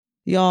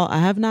Y'all, I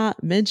have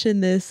not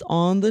mentioned this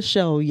on the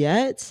show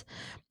yet.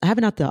 I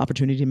haven't had the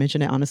opportunity to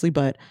mention it, honestly,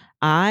 but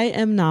I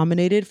am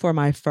nominated for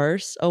my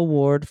first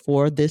award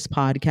for this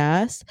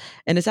podcast.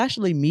 And it's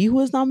actually me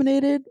who is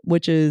nominated,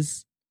 which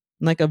is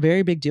like a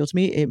very big deal to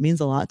me. It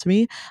means a lot to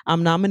me.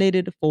 I'm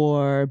nominated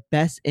for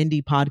Best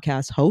Indie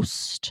Podcast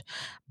Host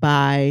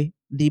by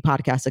the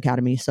Podcast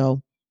Academy.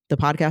 So the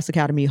Podcast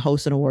Academy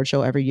hosts an award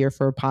show every year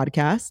for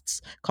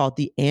podcasts called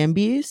the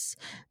Ambies.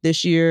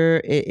 This year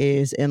it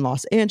is in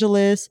Los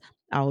Angeles.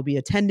 I will be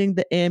attending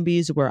the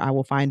Ambies where I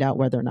will find out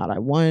whether or not I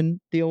won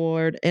the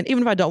award. And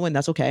even if I don't win,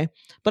 that's okay.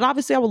 But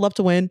obviously, I would love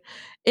to win.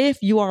 If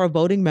you are a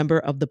voting member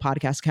of the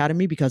Podcast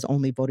Academy, because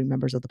only voting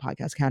members of the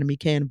Podcast Academy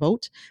can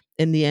vote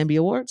in the Ambie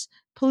Awards,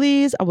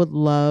 please, I would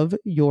love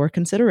your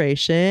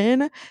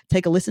consideration.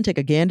 Take a listen, take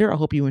a gander. I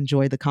hope you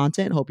enjoy the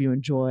content. I hope you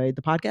enjoy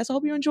the podcast. I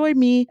hope you enjoy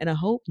me. And I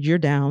hope you're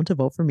down to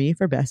vote for me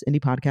for Best Indie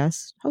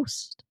Podcast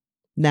Host.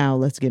 Now,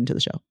 let's get into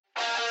the show.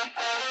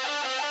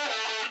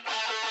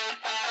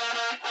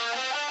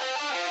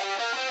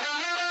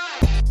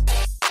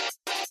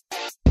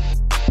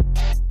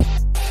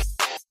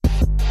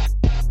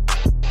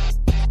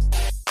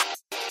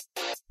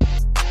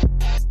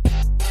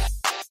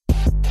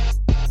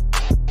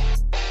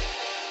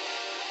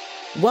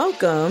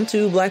 Welcome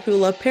to Black People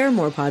Love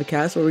Paramore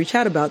podcast, where we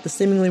chat about the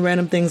seemingly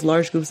random things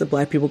large groups of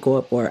Black people go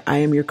up for. I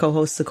am your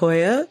co-host,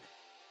 Sequoia.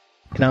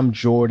 And I'm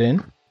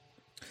Jordan.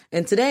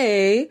 And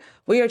today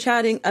we are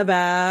chatting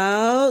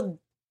about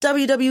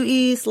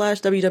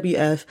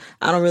WWE/WWF.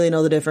 I don't really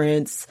know the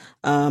difference.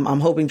 I'm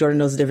hoping Jordan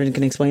knows the difference and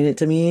can explain it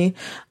to me.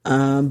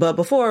 But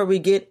before we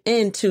get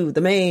into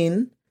the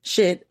main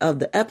shit of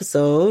the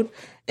episode,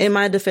 in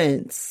my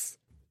defense,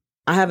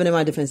 I have it in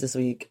my defense this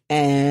week,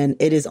 and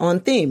it is on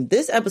theme.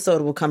 This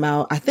episode will come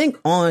out, I think,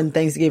 on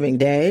Thanksgiving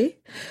Day.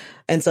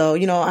 And so,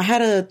 you know, I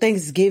had a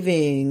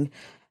Thanksgiving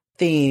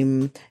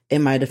theme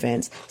in my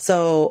defense.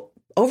 So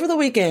over the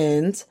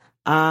weekend,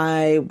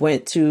 I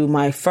went to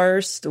my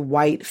first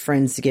white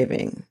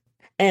Friendsgiving.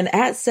 And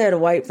at said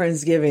white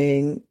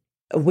Friendsgiving,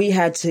 we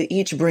had to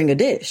each bring a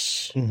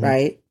dish,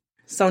 right?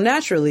 So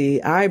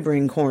naturally, I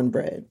bring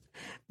cornbread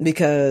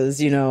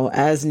because, you know,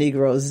 as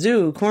Negroes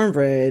do,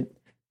 cornbread,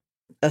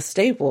 a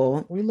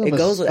staple. It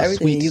goes with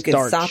everything. You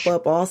can sop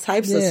up all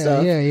types of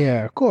stuff.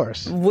 Yeah, of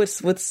course.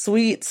 With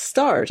sweet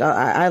starch.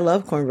 I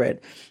love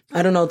cornbread.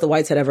 I don't know if the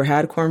whites had ever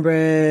had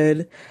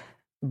cornbread,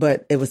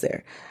 but it was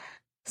there.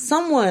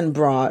 Someone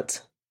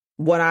brought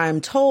what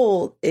I'm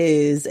told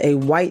is a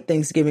white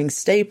Thanksgiving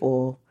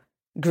staple,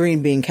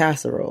 green bean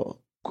casserole.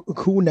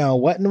 Who now?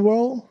 What in the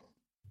world?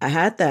 I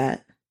had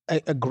that.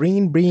 A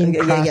green bean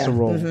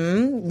casserole.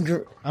 Yeah.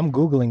 I'm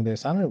Googling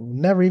this. I've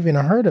never even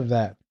heard of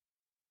that.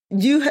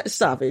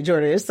 Stop it,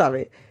 Jordan. Stop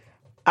it.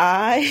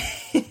 I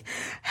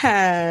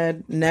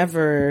had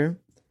never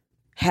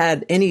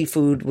had any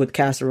food with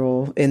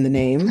casserole in the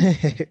name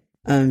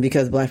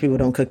because Black people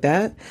don't cook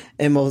that.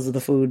 And most of the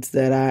foods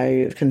that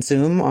I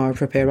consume are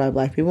prepared by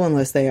Black people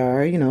unless they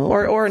are, you know,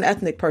 or an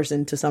ethnic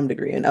person to some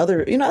degree. And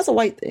other, you know, that's a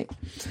white thing.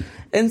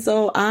 And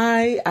so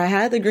I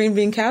had the green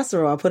bean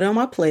casserole. I put it on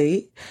my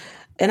plate.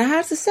 And I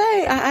have to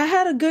say, I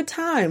had a good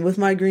time with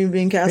my green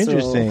bean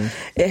casserole. Interesting.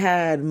 It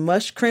had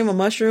cream of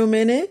mushroom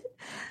in it.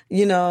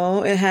 You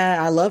know,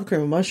 I love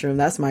cream of mushroom.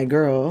 That's my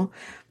girl.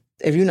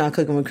 If you're not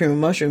cooking with cream of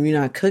mushroom, you're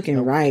not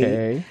cooking right.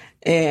 And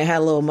it had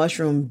little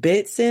mushroom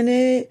bits in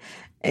it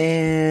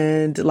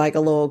and like a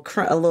little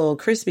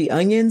crispy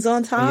onions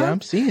on top. Yeah,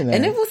 I'm seeing that.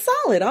 And it was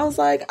solid. I was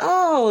like,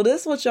 oh,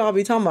 this is what y'all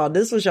be talking about.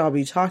 This is what y'all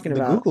be talking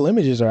about. The Google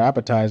images are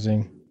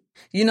appetizing.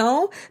 You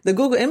know, the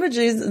Google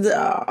images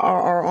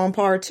are on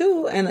par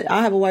too. And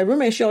I have a white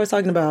roommate. She always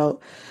talking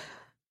about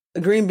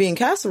green bean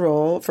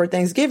casserole for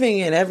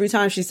Thanksgiving. And every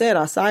time she said,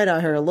 I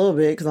side-eye her a little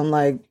bit because I'm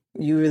like,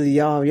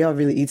 y'all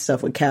really eat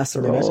stuff with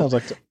casserole. Yeah, that sounds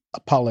like a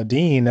Paula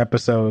Deen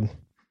episode.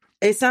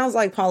 It sounds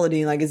like Paula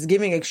Deen. Like it's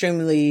giving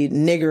extremely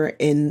nigger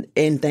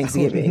in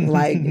Thanksgiving.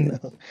 Like,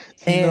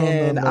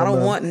 I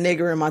don't want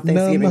nigger in my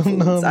Thanksgiving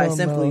foods. I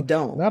simply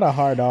don't. Not a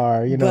hard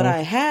R, you know. But I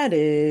had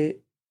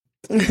it.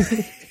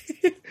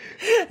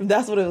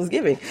 That's what it was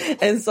giving.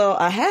 And so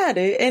I had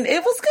it and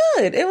it was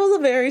good. It was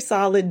a very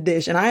solid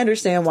dish. And I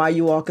understand why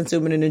you all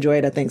consume it and enjoy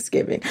it at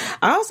Thanksgiving.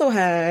 I also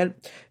had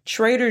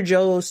Trader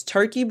Joe's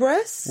turkey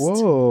breast.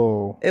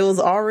 Whoa. It was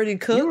already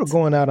cooked. You were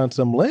going out on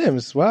some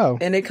limbs. Wow.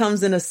 And it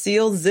comes in a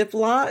sealed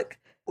Ziploc.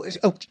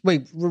 Oh,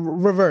 wait,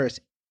 reverse.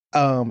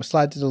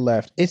 Slide to the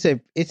left. It's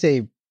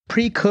a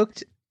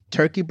pre-cooked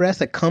turkey breast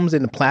that comes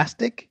in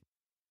plastic.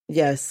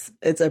 Yes,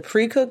 it's a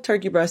pre-cooked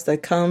turkey breast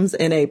that comes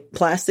in a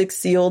plastic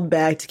sealed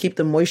bag to keep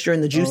the moisture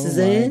and the juices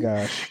in.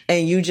 Gosh.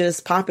 And you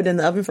just pop it in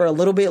the oven for a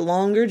little bit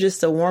longer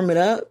just to warm it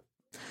up.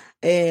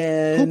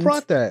 And who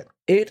brought that?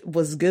 It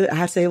was good. I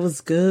have to say it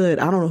was good.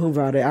 I don't know who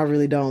brought it. I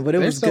really don't. But it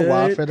was good.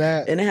 Wild for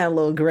that. And it had a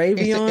little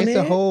gravy on it. It's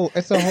a whole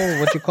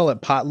what you call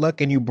it, potluck,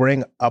 and you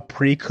bring a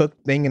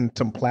pre-cooked thing in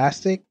some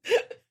plastic.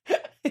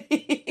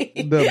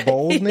 The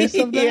boldness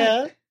of that.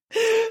 Yeah,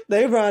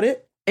 they brought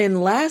it.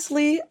 And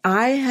lastly,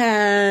 I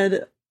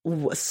had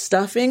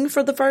stuffing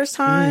for the first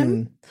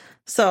time.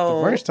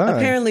 So first time.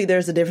 apparently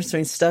there's a difference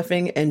between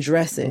stuffing and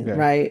dressing,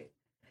 right?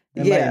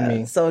 Enlighten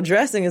me. So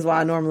dressing is what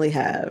I normally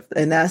have.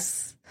 And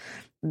that's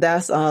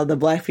the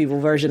black people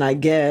version, I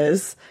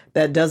guess,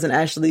 that doesn't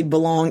actually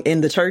belong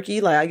in the turkey.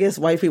 Like, I guess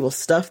white people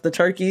stuff the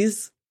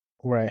turkeys.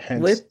 Right.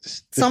 Hence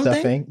with something.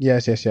 Stuffing.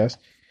 Yes.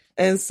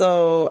 And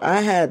so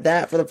I had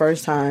that for the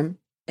first time,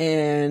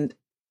 and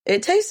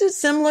it tasted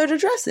similar to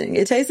dressing.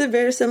 It tasted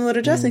very similar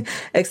to dressing,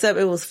 except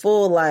it was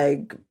full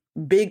like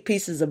big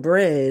pieces of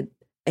bread,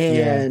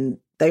 and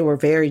they were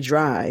very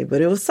dry,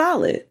 but it was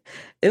solid.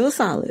 It was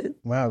solid.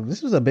 Wow,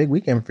 this was a big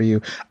weekend for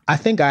you. I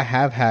think I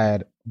have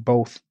had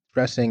both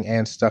dressing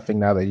and stuffing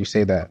now that you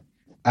say that.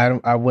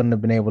 I wouldn't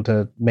have been able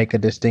to make a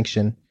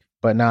distinction,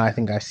 but now I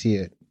think I see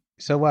it.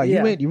 So wow,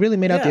 you really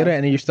made out the other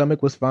end, and your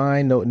stomach was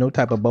fine. No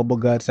type of bubble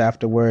guts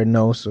afterward.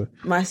 No, so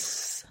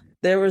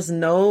there was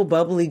no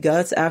bubbly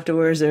guts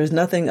afterwards. There was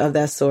nothing of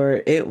that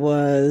sort. It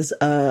was,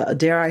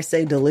 dare I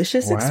say,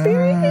 delicious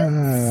experience.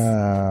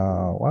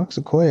 Wow,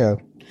 Sequoia.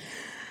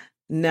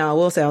 Now I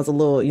will say I was a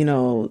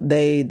little,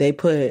 they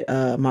put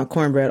my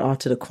cornbread off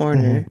to the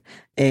corner,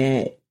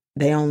 and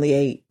they only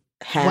ate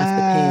half the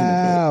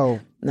pan of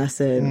it. And I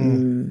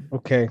said,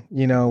 okay,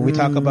 we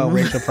talk about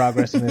racial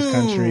progress in this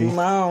country.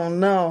 I don't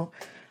know.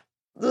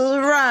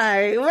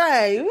 Right. We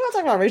don't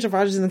talk about racial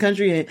progress in the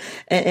country,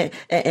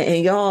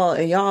 and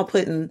y'all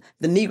putting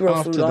the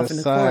Negro food off in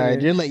the corner.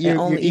 You're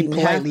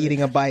politely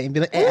eating a bite and be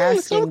like, and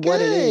asking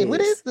what it is.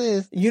 What is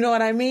this? You know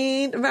what I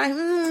mean? Right?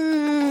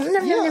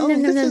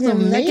 This is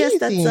amazing. I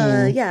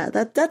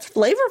guess that's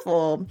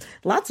flavorful.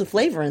 Lots of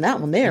flavor in that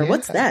one there. Yeah.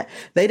 What's that?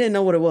 They didn't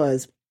know what it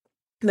was.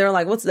 They were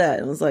like, what's that?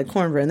 And it was like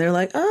cornbread. And they're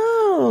like,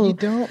 oh. You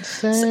don't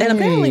say. And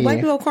apparently white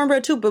people have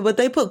cornbread too, but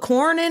they put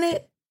corn in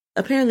it.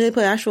 Apparently they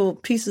put actual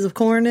pieces of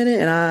corn in it.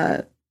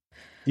 And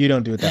you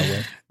don't do it that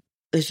way.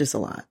 It's just a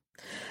lot.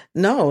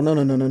 No.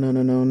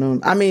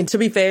 I mean, to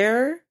be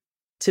fair,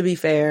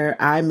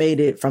 I made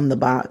it from the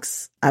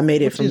box. I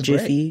made it from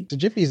Jiffy. Great. The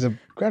Jiffy is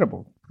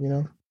incredible,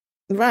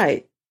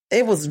 Right.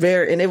 It was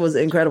it was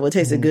incredible. It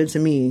tasted good to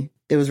me.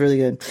 It was really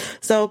good.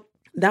 So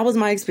that was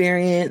my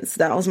experience.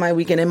 That was my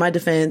weekend. In my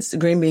defense,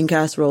 green bean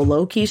casserole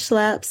low-key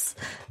slaps,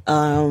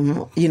 a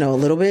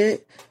little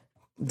bit.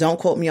 Don't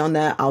quote me on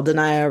that. I'll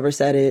deny I ever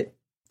said it.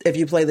 If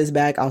you play this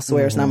back, I'll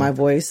swear it's not my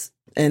voice.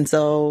 And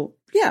so,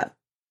 yeah.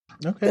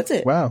 Okay. That's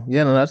it. Wow.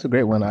 Yeah, no, that's a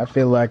great one. I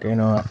feel like,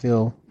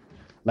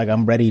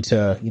 I'm ready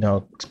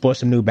to, explore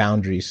some new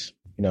boundaries,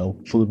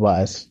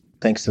 food-wise.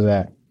 Thanks to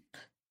that.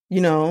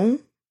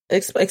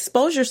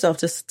 Expose yourself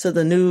to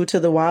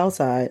the wild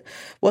side.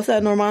 What's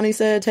that Normani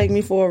said? Take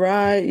me for a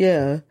ride.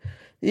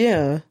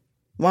 Yeah.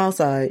 Wild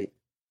side.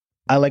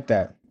 I like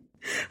that.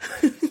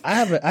 I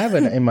have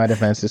it in my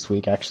defense this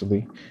week,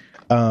 actually.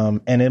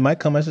 And it might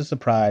come as a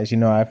surprise.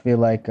 I feel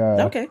like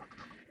okay.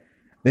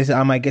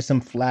 I might get some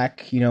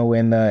flack,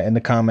 in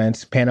the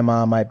comments.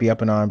 Panama might be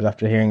up in arms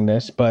after hearing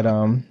this, but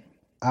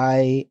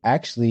I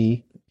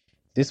actually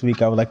this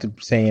week I would like to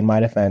say in my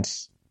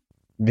defense,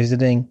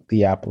 visiting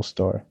the Apple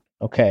Store.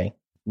 Okay,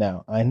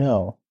 now I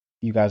know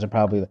you guys are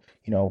probably,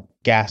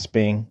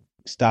 gasping,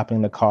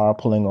 stopping the car,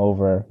 pulling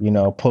over,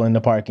 pulling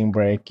the parking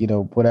brake,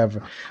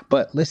 whatever.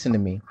 But listen to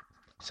me.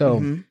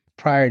 So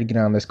prior to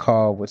getting on this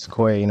call with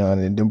Sequoia,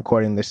 and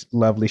recording this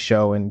lovely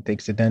show and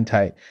Thanks to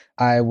Dentite,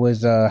 I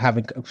was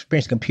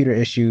experienced computer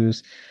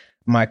issues.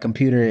 My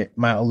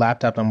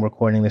laptop I'm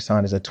recording this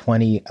on is a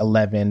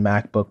 2011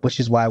 MacBook, which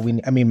is why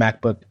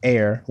MacBook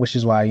Air, which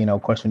is why,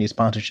 of course, we need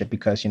sponsorship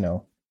because,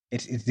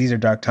 it's these are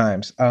dark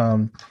times.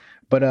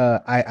 But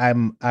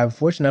I'm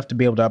fortunate enough to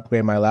be able to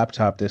upgrade my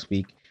laptop this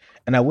week.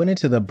 And I went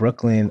into the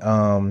Brooklyn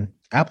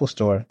Apple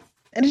Store,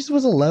 and it just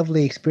was a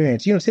lovely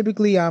experience.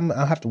 Typically I'll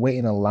have to wait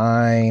in a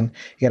line,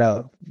 you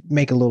gotta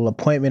make a little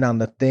appointment on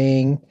the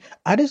thing.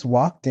 I just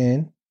walked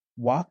in,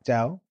 walked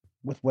out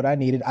with what I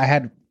needed. I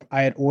had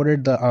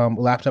ordered the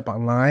laptop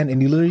online,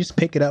 and you literally just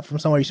pick it up from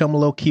somewhere. You show them a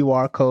little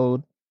QR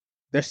code.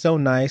 They're so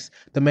nice.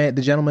 The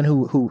gentleman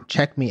who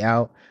checked me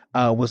out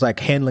was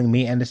like handling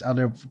me and this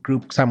other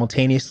group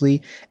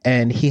simultaneously,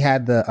 and he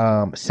had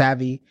the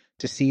savvy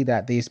to see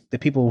that the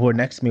people who were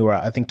next to me were,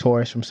 I think,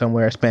 tourists from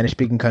somewhere, a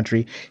Spanish-speaking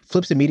country.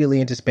 Flips immediately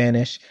into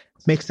Spanish,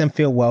 makes them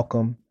feel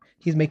welcome.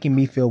 He's making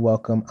me feel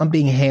welcome. I'm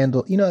being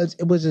handled.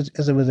 It was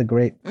a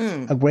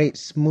great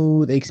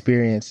smooth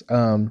experience.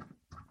 And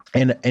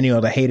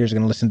the haters are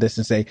gonna listen to this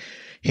and say,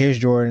 "Here's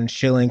Jordan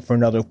shilling for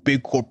another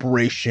big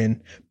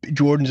corporation.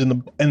 Jordan's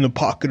in the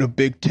pocket of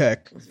big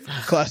tech.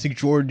 Classic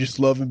Jordan just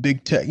loving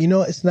big tech."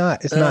 It's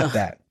not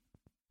that.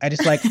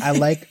 I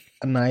like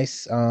a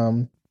nice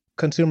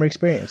consumer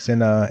experience,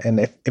 and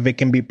if it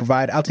can be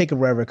provided, I'll take it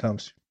wherever it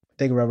comes.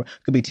 Take it wherever. It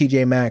could be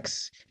TJ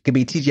Maxx, it could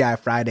be TGI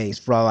Fridays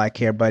for all I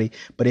care, buddy.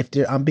 But if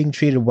I'm being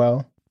treated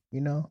well,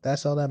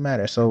 that's all that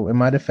matters. So in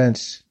my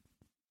defense,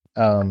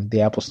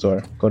 the Apple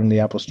Store. Go to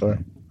the Apple Store.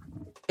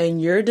 In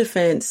your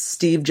defense,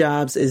 Steve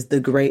Jobs is the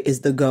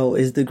greatest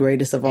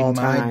of all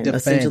time.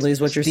 Defense, essentially,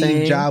 is what you're saying.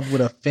 Steve Jobs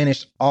would have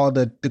finished all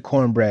the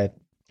cornbread.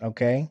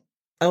 Okay.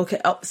 Okay.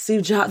 Oh,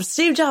 Steve Jobs.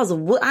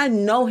 I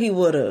know he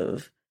would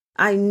have.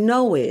 I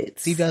know it.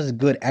 Steve Jobs is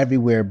good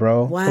everywhere,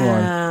 bro. Wow. Come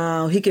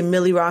on. He can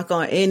Millie rock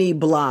on any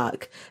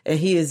block and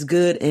he is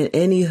good in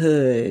any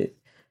hood.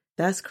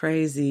 That's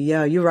crazy.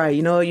 Yeah, you're right.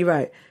 You know what? You're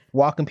right.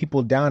 Walking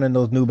people down in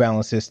those New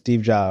Balances,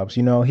 Steve Jobs.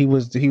 You know, he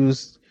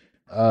was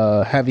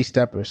heavy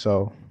stepper,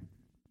 so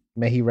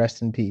may he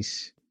rest in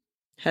peace.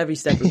 Heavy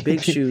stepper,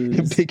 big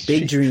shoes,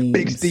 big dreams.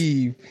 Big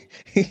Steve.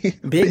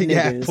 Big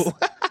Apple.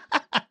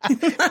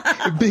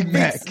 Big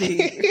Mac.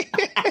 Steve.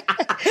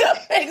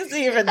 Big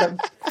Steve and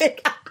the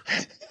big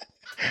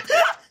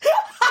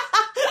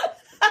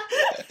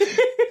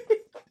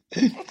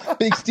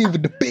Big Steve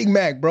with the Big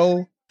Mac,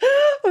 bro.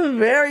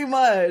 Very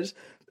much.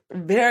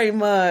 Very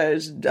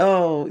much.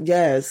 Oh,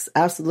 yes,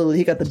 absolutely.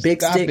 He got the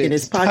big stick in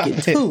his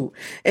pocket too.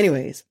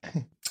 Anyways.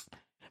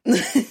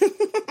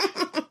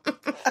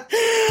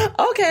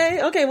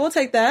 Okay, we'll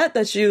take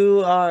that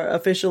you are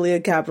officially a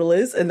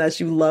capitalist and that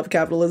you love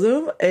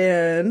capitalism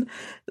and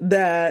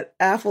that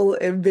Apple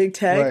and Big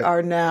Tech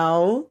are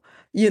now,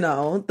 you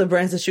know, the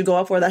brands that you go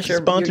out for. That's your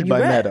sponsored by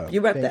Meta.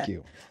 You rep Thank that.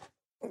 you.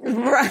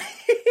 Right.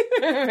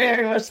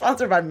 Very much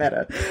sponsored by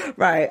Meta.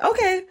 Right.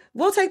 Okay.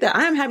 We'll take that.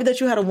 I am happy that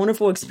you had a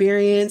wonderful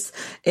experience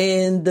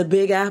in the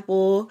Big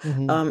Apple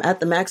at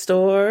the Mac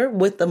store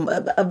with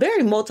a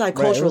very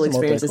multicultural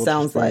experience. It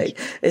sounds like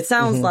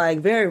like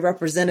very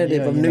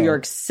representative of New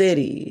York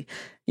City.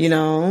 You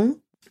know,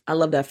 I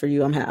love that for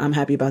you. I'm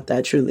happy about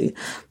that. Truly.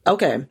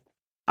 Okay.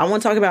 I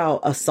want to talk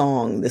about a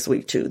song this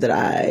week too that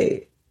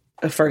I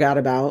forgot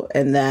about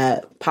and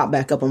that popped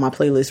back up on my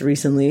playlist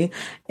recently.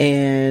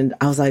 And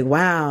I was like,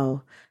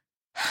 wow,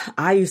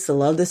 I used to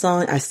love this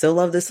song. I still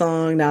love this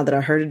song now that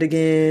I heard it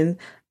again.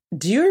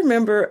 Do you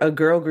remember a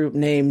girl group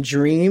named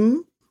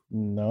Dream?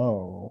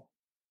 No.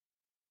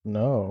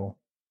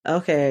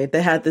 Okay.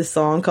 They had this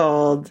song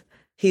called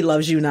He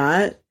Loves You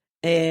Not.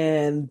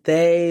 And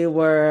they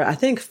were, I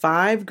think,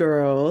 5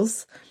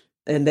 girls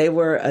and they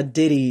were a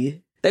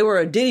Diddy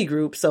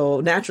group, so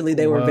naturally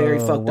they were very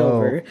fucked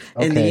over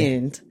in the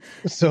end.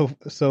 So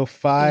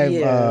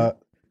 5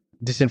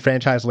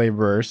 disenfranchised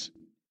laborers.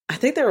 I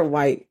think they were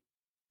white.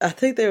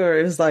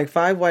 It was like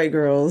 5 white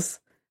girls,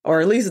 or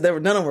at least none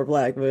of them were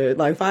black, but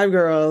like 5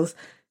 girls.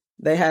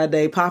 They had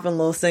a popping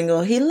little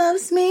single, He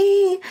Loves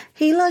Me,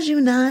 He Loves You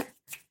Not.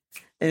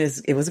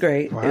 And it was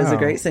great. Wow. It was a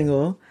great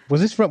single.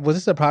 Was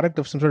this a product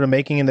of some sort of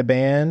making in the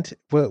band?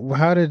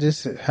 How did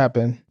this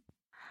happen?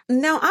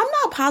 Now, I'm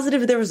not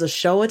positive if there was a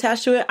show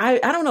attached to it. I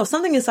don't know.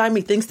 Something inside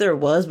me thinks there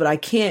was, but I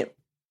can't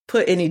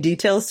put any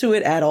details to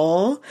it at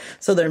all.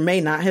 So there may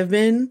not have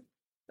been.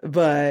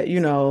 But, you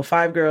know,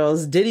 5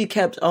 girls. Diddy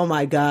kept, oh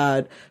my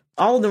God.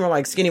 All of them were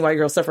like skinny white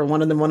girls, except for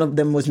one of them. One of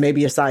them was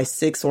maybe a size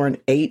 6 or an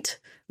 8.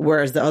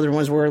 Whereas the other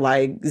ones were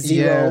like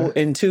 0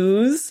 and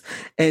 2s.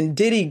 And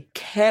Diddy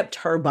kept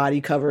her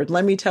body covered.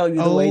 Let me tell you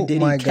the way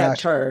Diddy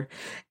kept her.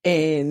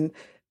 And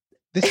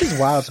this is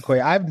wild,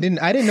 Sequoia. I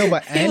didn't know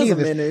about any of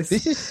this. Menace.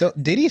 This is so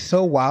Diddy's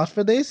so wild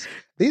for this.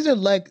 This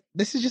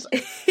is just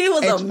he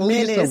was a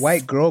menace. Just a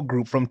white girl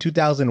group from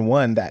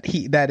 2001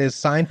 that is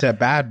signed to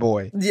Bad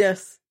Boy.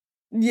 Yes.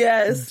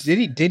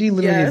 Diddy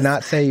literally did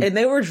not say. And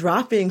they were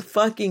dropping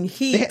fucking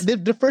heat.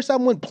 The first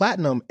album went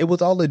platinum. It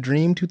was all a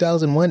dream.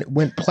 2001 it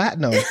went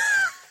platinum.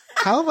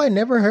 How have I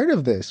never heard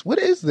of this? What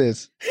is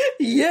this?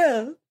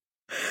 Yeah.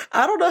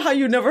 I don't know how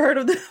you never heard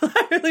of them.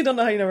 I really don't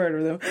know how you never heard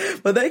of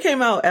them. But they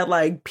came out at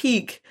like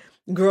peak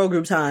girl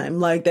group time.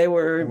 Like they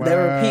were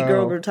peak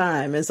girl group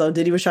time. And so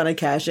Diddy was trying to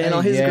cash in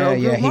on his girl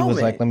group moment. He was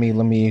like, let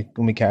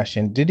me cash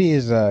in. Diddy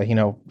is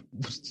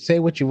say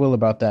what you will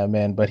about that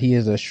man, but he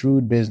is a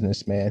shrewd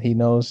businessman. He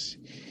knows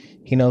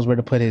where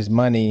to put his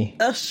money.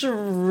 A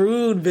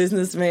shrewd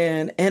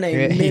businessman and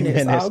a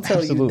menace. I'll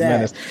tell you that.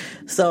 Menace.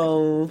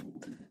 So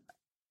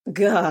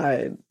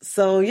God.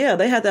 So yeah,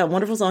 they had that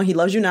wonderful song, He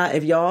Loves You Not.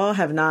 If y'all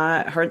have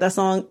not heard that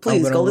song,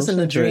 please go listen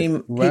to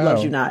Dream. Wow. He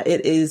Loves You Not.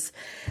 It is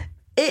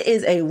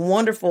a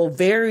wonderful,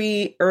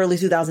 very early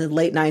 2000s,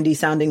 late 90s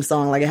sounding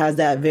song. Like it has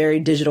that very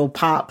digital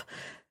pop,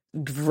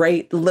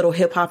 great little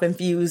hip hop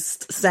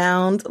infused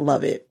sound.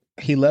 Love it.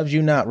 He Loves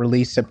You Not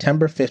released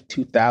September 5th,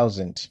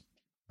 2000.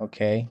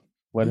 Okay.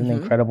 What an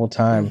incredible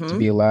time to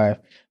be alive.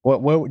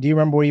 What do you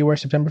remember where you were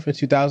September 5th,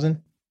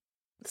 2000?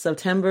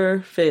 September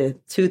 5th,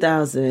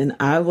 2000.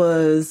 I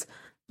was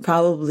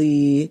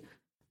probably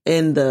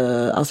on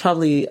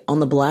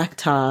the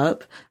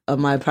blacktop of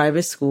my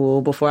private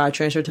school before I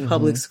transferred to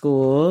public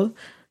school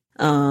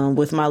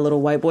with my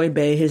little white boy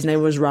bae. His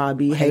name was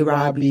Robbie. Hey,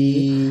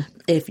 Robbie.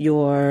 If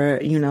you're,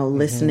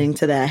 listening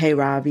to that, hey,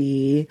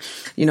 Robbie.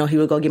 He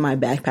would go get my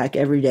backpack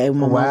every day when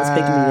my mom was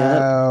picking me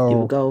up. He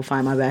would go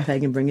find my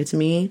backpack and bring it to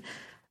me.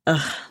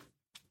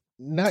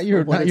 Not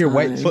your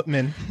white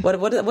footman.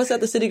 What's that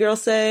the city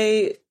girls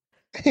say?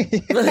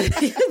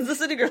 The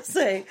city girls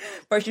say,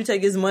 first you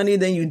take his money,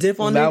 then you dip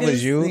on that niggas.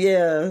 Was you?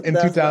 Yeah. In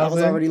 2000? I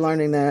was already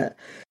learning that.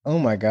 Oh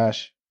my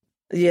gosh.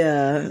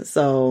 Yeah.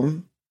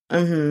 So,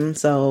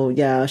 so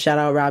yeah, shout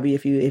out Robbie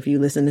if you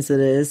listen to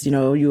this.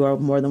 You are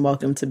more than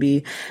welcome to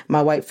be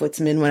my white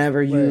footsman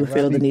whenever you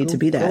feel Robbie, the need to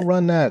be that. Go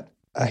run that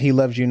He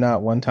Loves You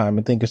Not one time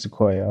and think of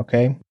Sequoia,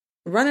 okay?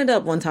 Run it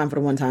up one time for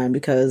the one time,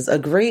 because a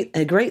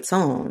great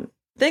song.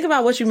 Think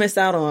about what you missed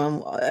out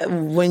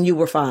on when you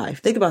were 5.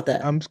 Think about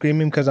that. I'm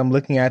screaming because I'm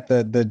looking at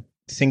the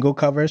single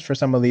covers for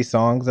some of these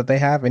songs that they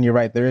have, and you're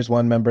right, there is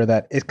one member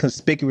that is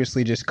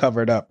conspicuously just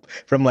covered up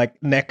from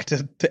like neck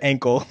to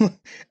ankle.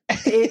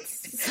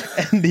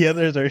 It's and the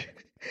others are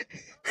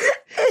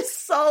it's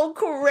so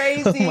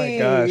crazy. Oh my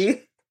gosh.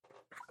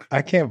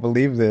 I can't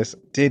believe this.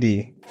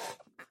 Diddy.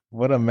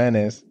 What a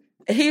menace.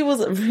 He was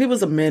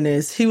a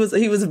menace. He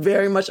was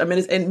very much a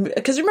menace. And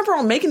because you remember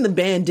on Making the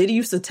Band, Diddy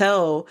used to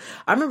tell,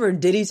 I remember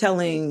Diddy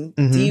telling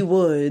D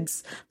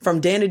Woods from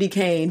Danity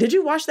Kane. Did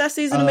you watch that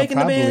season of Making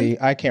the Band?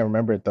 I can't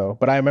remember it though,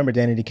 but I remember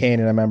Danity Kane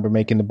and I remember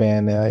Making the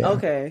Band.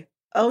 Yeah.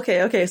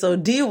 Okay. So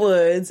D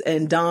Woods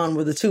and Dawn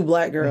were the 2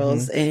 black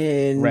girls,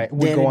 and right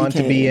would go on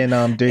Kane to be in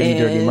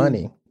Dirty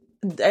Money.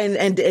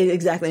 And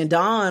exactly. And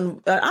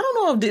Dawn, I don't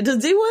know if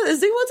is D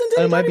Woods in Dirty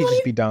Money? It might be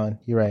just be Dawn.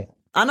 You're right.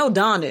 I know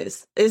Dawn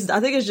is. I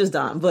think it's just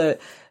Dawn,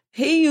 but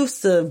he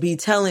used to be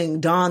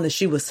telling Dawn that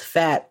she was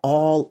fat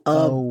all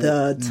of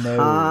the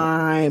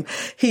time.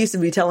 He used to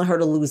be telling her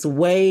to lose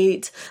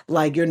weight.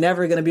 Like, you're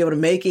never going to be able to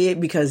make it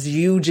because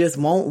you just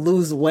won't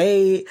lose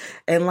weight.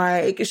 And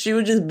like, she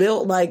was just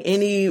built like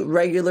any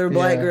regular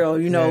black girl,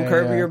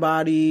 curvier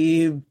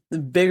body,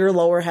 bigger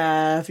lower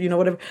half,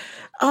 whatever.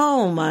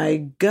 Oh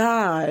my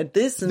God.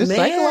 This man.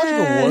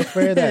 Psychological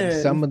warfare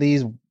that some of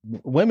these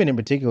women in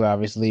particular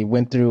obviously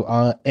went through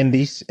in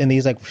these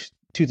like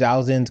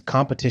 2000s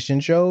competition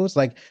shows.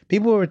 Like,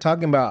 people were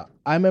talking about,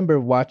 I remember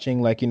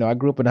watching, like, I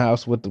grew up in a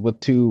house with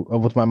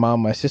my mom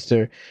and my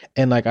sister,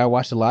 and like I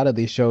watched a lot of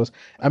these shows.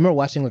 I remember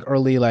watching like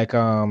early like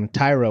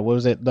Tyra, what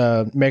was it,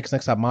 the America's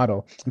Next Top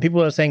Model, and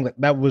people are saying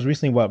that was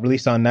recently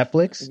released on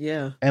Netflix.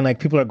 Yeah. And like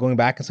people are going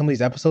back, and some of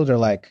these episodes are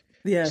like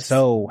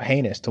so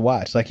heinous to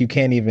watch. Like, you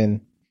can't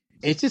even,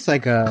 it's just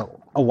like a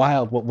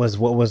wild what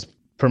was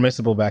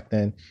permissible back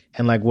then,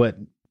 and like what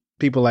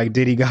people like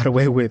Diddy got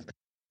away with.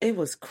 It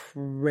was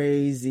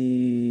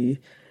crazy.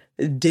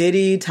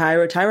 Diddy,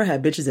 Tyra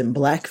had bitches in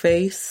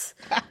blackface,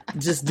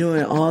 just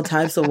doing all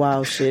types of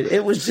wild shit.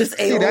 It was just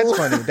that's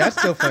funny. That's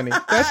still funny.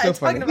 That's still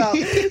funny. Talking about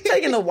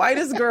taking the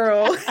whitest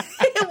girl.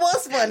 It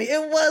was funny.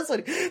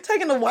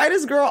 Taking the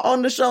whitest girl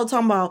on the show,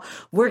 talking about,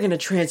 we're going to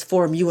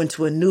transform you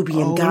into a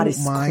Nubian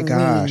goddess queen. Oh my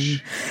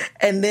gosh.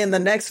 And then the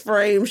next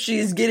frame,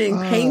 she's getting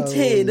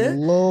painted.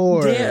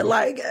 Lord.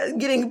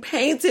 Getting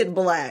painted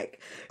black.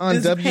 On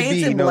WB,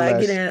 painted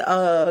black, getting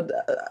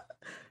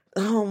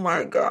oh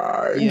my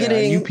God. Yeah,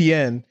 getting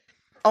UPN.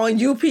 On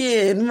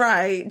UPN,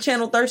 right.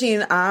 Channel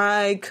 13,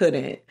 I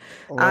couldn't.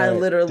 Right. I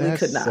literally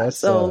could not.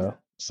 That's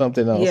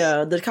something else.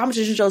 Yeah, the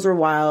competition shows were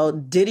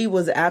wild. Diddy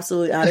was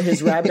absolutely out of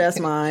his rabbit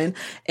ass mind,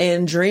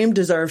 and Dream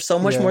deserved so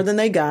much more than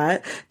they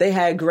got. They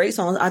had great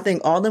songs. I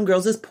think All Them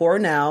Girls is poor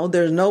now.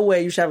 There's no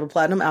way you should have a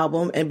platinum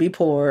album and be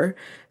poor.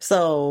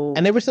 So,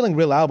 and they were selling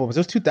real albums. It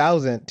was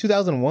 2000,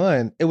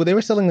 2001. They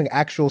were selling like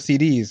actual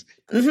CDs.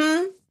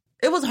 Mm-hmm.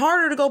 It was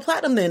harder to go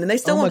platinum then, and they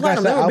still went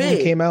platinum. That album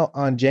came out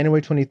on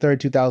January 23rd,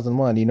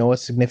 2001. You know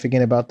what's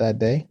significant about that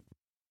day?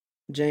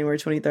 January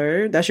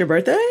 23rd? That's your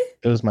birthday?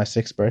 It was my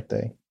 6th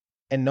birthday.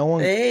 And no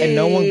one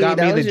got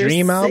me the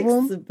Dream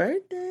album.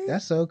 Birthday?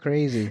 That's so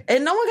crazy.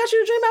 And no one got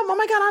you the Dream album. Oh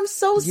my God, I'm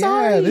so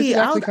sorry. This is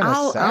I'll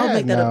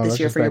make that up this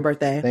year for your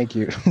birthday. Thank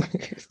you.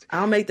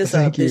 I'll make this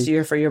up this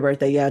year for your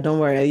birthday. Yeah, don't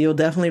worry. You'll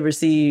definitely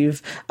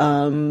receive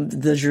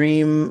the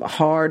Dream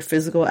hard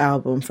physical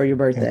album for your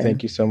birthday. And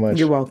thank you so much.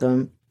 You're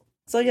welcome.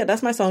 So yeah,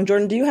 that's my song.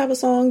 Jordan, do you have a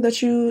song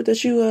that you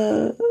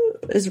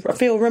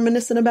feel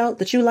reminiscent about,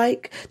 that you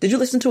like? Did you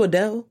listen to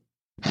Adele?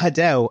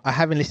 Adele, I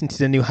haven't listened to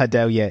the new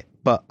Adele yet,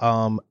 but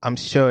I'm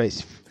sure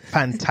it's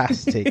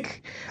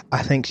fantastic.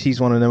 I think she's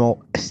one of the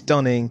more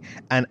stunning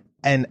and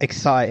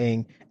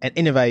exciting and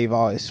innovative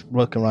artists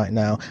working right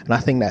now, and I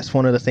think that's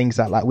one of the things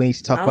that we need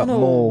to talk about more. I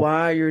don't know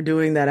why you're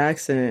doing that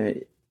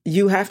accent.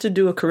 You have to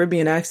do a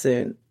Caribbean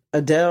accent.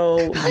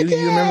 Adele, you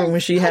remember when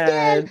she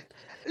had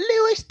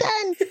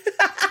Lewiston,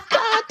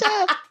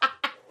 Carter,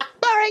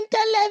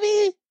 Barrington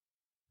Levy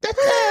the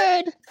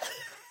third.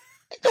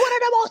 One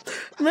of the most.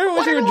 Remember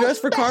when she was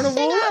dressed for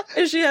Carnival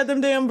and she had them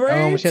damn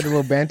braids? When she had the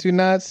little Bantu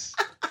knots.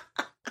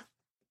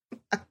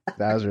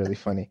 That was really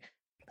funny.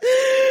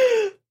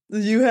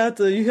 You have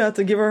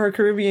to give her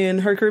Caribbean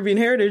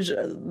heritage,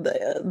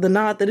 the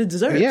nod that it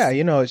deserves.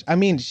 Yeah, I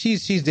mean,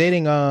 she's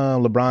dating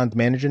LeBron's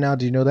manager now.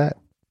 Did you know that?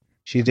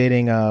 She's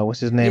dating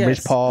what's his name,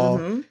 Rich Paul.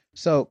 Mm-hmm.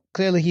 So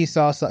clearly he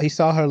saw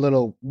her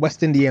little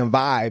West Indian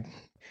vibe,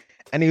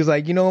 and he was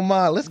like,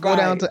 Ma, let's go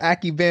down to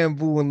Aki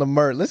Bamboo and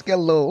Lemert. Let's get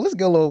a little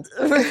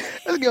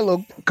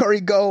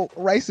curry goat,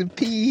 rice and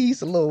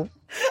peas, a little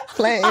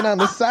plantain on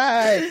the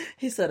side.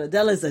 He said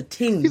Adele is a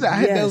ting. He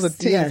said Adele's a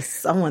ting.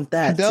 Yes, I want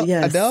that.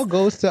 Adele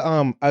goes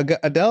to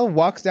Adele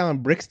walks down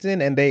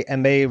Brixton, and they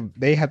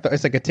have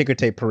it's like a ticker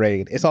tape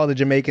parade. It's all the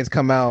Jamaicans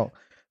come out.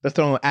 They're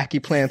throwing Aki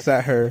plants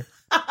at her.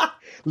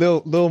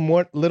 little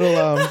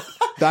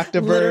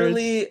Dr.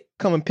 Birds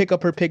come and pick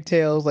up her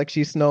pigtails like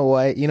she's Snow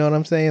White. You know what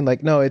I'm saying?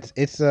 Like, no, it's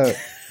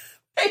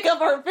Pick up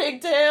her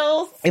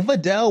pigtails. If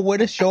Adele were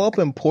to show up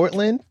in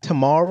Portland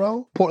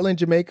tomorrow, Portland,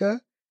 Jamaica,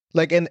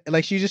 like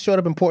she just showed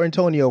up in Port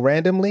Antonio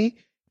randomly,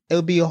 it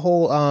would be a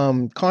whole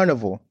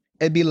carnival.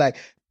 It'd be like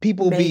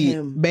people would be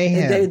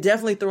mayhem. They're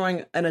definitely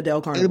throwing an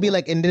Adele carnival. It would be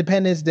like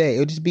Independence Day. It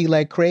would just be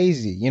like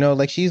crazy. You know,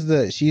 like she's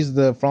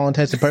the for all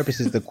intents and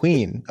purposes the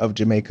queen of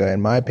Jamaica,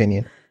 in my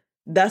opinion.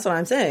 That's what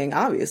I'm saying,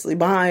 obviously.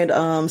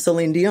 Behind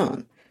Celine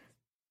Dion.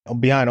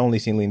 Behind only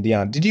Celine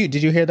Dion. Did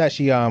you hear that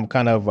she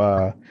kind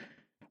of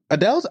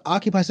Adele's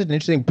occupies such an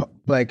interesting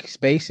like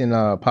space in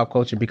pop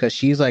culture because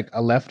she's like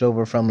a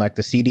leftover from like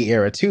the CD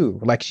era too.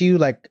 Like she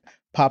like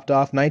popped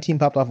off what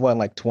in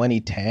like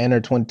 2010 or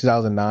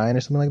 2009 or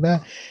something like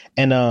that.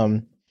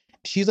 And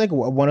she's like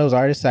one of those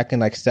artists that can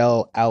like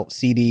sell out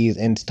CDs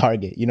in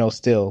Target, you know,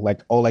 still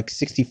like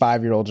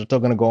 65-year-olds are still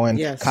gonna go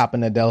and cop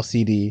an Adele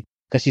CD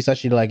because she's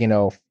such a like, you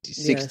know,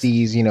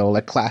 60s, you know,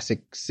 like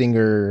classic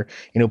singer,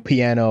 you know,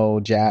 piano,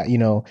 jazz, you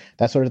know,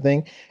 that sort of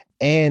thing.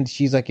 And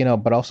she's like, you know,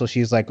 but also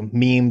she's like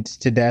memed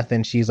to death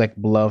and she's like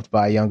beloved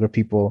by younger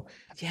people.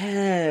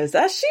 Yes,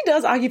 she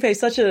does occupy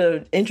such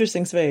an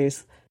interesting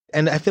space.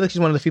 And I feel like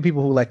she's one of the few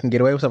people who like can get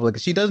away with stuff. Like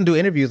she doesn't do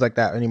interviews like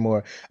that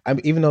anymore.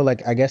 Even though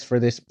like I guess for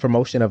this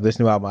promotion of this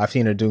new album, I've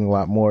seen her doing a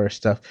lot more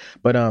stuff.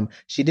 But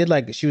she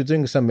was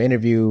doing some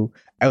interview.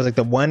 I was like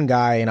the one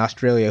guy in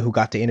Australia who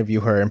got to interview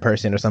her in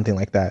person or something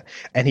like that.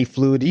 And he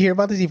flew. Do you hear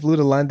about this? He flew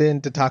to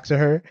London to talk to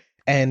her,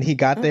 and he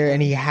got there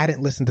and he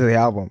hadn't listened to the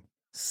album.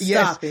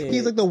 Stop it.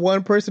 He's like the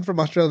one person from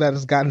Australia that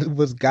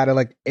was got to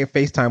like a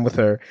FaceTime with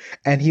her,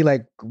 and he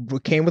like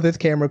came with his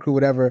camera crew,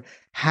 whatever,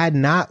 had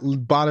not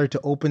bothered to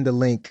open the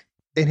link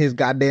in his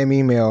goddamn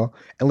email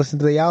and listen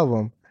to the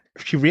album.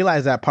 She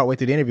realized that partway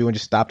through the interview and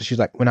just stopped. And she's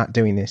like, "We're not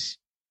doing this.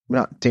 We're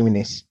not doing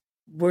this.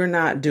 We're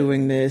not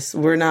doing this.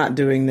 We're not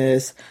doing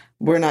this.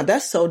 We're not."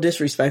 That's so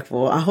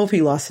disrespectful. I hope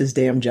he lost his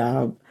damn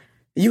job.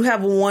 You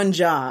have one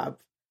job,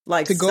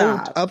 like to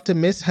stop. Go up to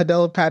Miss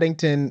Adele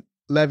Paddington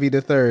Levy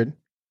III.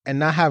 And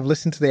not have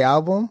listened to the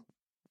album?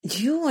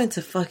 You went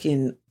to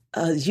fucking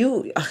oh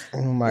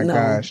my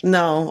gosh.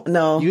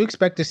 No. You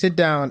expect to sit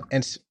down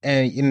and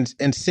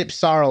sip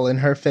sorrel in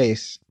her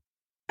face.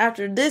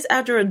 After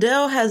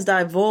Adele has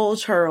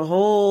divulged her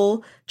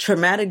whole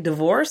traumatic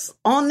divorce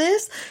on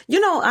this,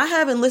 you know, I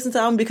haven't listened to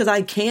the album because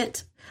I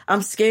can't.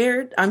 I'm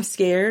scared.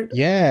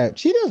 Yeah,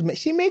 she does.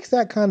 She makes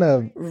that kind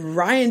of.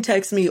 Ryan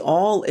texts me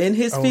all in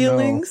his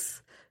feelings. No.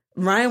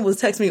 Ryan was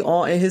texting me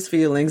all in his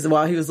feelings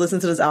while he was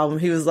listening to this album.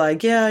 He was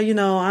like, yeah, you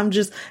know,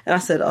 and I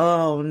said,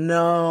 oh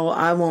no,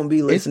 I won't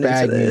be listening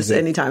to this music.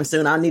 Anytime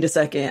soon. I need a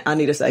second.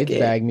 It's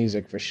bag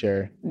music for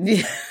sure.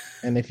 Yeah.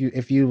 And if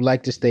you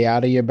like to stay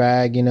out of your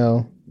bag, you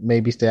know,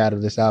 maybe stay out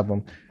of this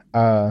album.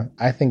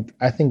 I think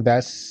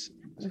that's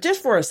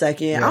just for a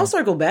second. Yeah. I'll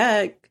circle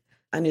back.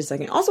 I need a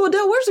second. Also,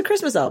 Adele, where's the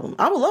Christmas album?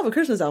 I would love a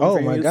Christmas album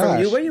from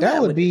you. Where you that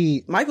at would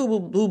be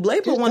Michael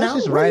Bublé put one out.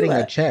 Just writing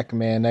a check,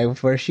 man. Like,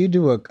 for she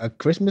do a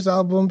Christmas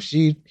album,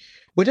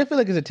 which I feel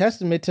like is a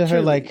testament to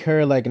her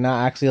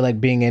not actually like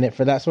being in it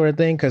for that sort of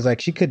thing. Because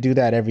like she could do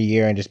that every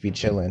year and just be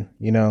chilling,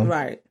 you know,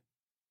 right?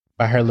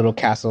 By her little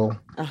castle.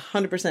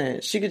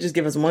 100%. She could just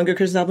give us one good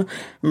Christmas album.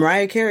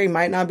 Mariah Carey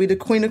might not be the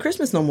queen of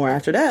Christmas no more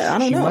after that. I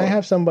don't know. She might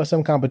have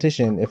some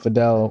competition if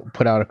Adele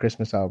put out a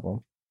Christmas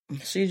album.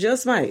 She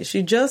just might. So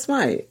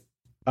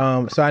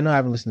I know I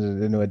haven't listened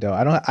to the new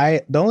Adele.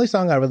 The only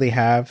song I really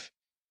have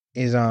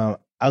is I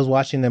was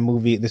watching this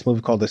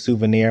movie called The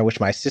Souvenir, which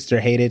my sister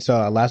hated. So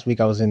last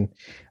week I was in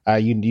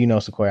you know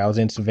Sequoia. I was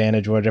in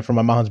Savannah, Georgia for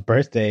my mom's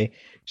birthday.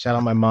 Shout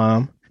out my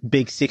mom.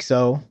 Big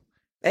 6-0.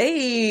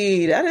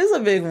 Hey, that is a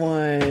big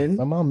one.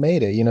 My mom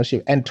made it, you know,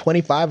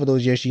 26 of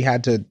those years she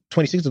had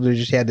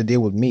to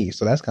deal with me.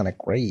 So that's kind of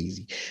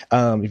crazy.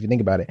 If you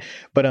think about it.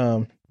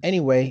 But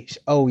anyway,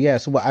 so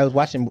I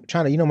was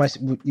trying to, you know,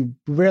 you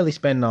rarely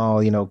spend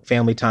all, you know,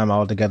 family time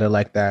all together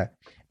like that.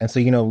 And so,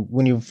 you know,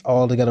 when you're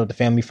all together with the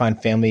family,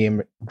 find family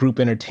and group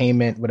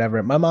entertainment,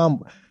 whatever. My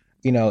mom,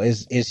 you know,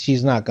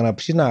 she's not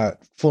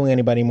fooling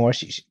anybody anymore.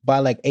 She by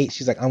like 8,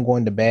 she's like, I'm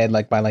going to bed.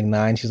 Like by like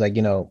 9, she's like,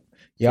 you know,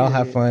 y'all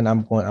have fun.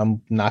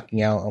 I'm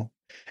knocking out.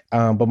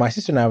 But my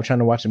sister and I were trying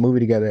to watch a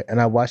movie together,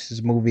 and I watched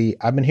this movie.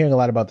 I've been hearing a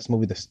lot about this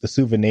movie, The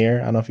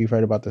Souvenir. I don't know if you've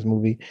heard about this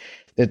movie.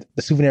 The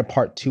Souvenir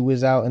Part 2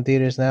 is out in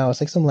theaters now. It's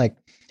like some like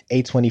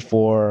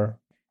A24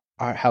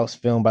 art house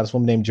film by this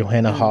woman named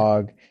Johanna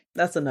Hogg.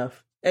 That's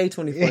enough.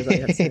 A24 is all you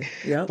have to say.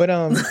 Yep. But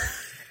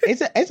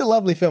it's a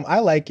lovely film. I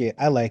like it.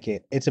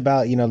 It's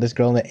about, you know, this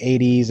girl in the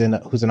 80s and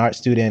who's an art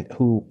student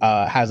who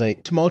has a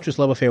tumultuous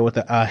love affair with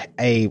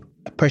a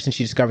person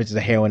she discovers is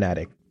a heroin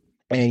addict.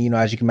 And, you know,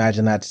 as you can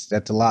imagine, that's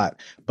a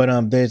lot.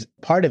 But there's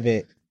part of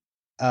it,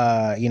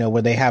 you know,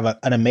 where they have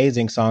an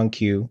amazing song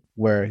cue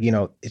where, you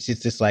know, it's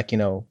just this like, you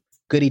know,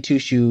 goody two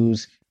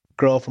shoes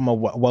girl from a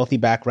wealthy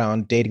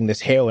background dating this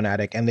heroin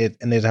addict. And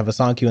they have a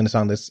song cue in the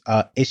song that's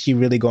Is She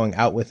Really Going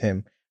Out With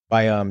Him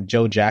by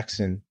Joe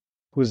Jackson,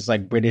 who's this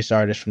like British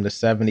artist from the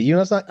 70s. You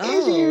know, it's like,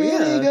 Is She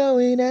Really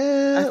Going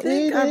Out? I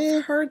think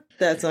I've heard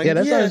that song. Yeah,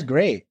 that song is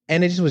great.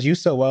 And it just was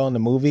used so well in the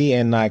movie.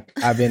 And like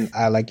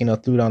I like, you know,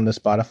 threw it on the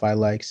Spotify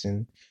likes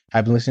and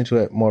I've been listening to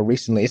it more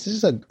recently. It's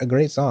just a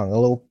great song, a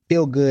little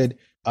feel good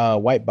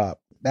white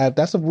bop.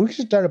 We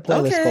should start a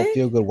playlist called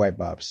Feel Good White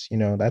Bops.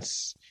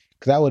 That's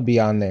because that would be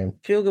on there.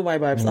 Feel Good White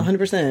Bops,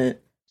 100%.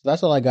 So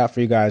that's all I got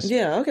for you guys.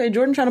 Yeah, okay.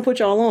 Jordan trying to put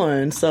y'all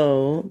on.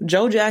 So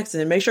Joe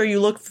Jackson, make sure you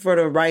look for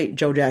the right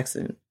Joe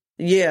Jackson.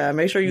 Yeah,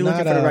 make sure you're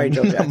looking for the right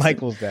Joe Jackson.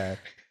 Michael's dad.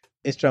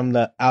 It's from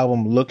the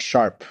album Look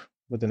Sharp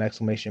with an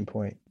exclamation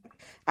point.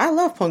 I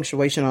love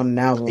punctuation on an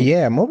album.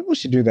 Yeah, more people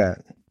should do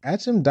that.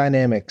 Add some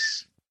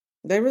dynamics.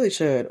 They really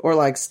should. Or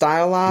like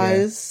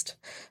stylized.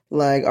 Yeah.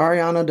 Like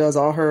Ariana does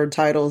all her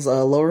titles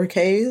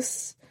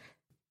lowercase.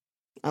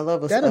 I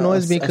love that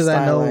annoys me because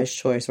I know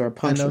choice or a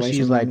punctuation. I know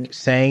she's like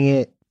saying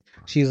it.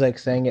 She's like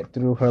saying it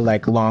through her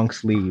like long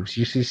sleeves.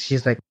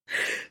 She's like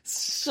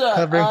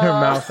covering her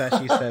mouth as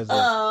she says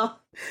it.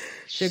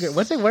 Sugar.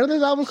 What's it? What are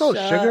those albums called?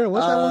 Sugar.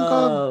 What's that one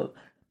called?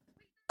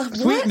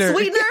 Sweetener.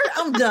 Sweetener.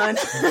 I'm done.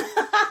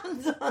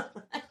 I'm done.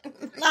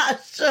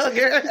 Not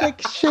sugar. It's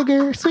like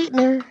sugar,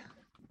 sweetener,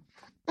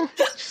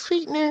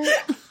 sweetener.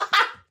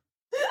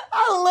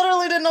 I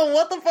literally didn't know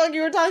what the fuck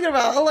you were talking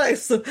about. I'm like,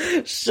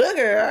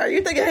 sugar? Are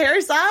you thinking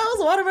Harry Styles?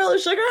 Watermelon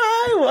Sugar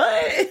High?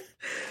 What?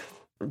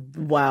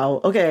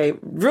 Wow. Okay.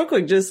 Real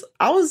quick, I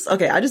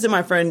just did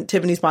my friend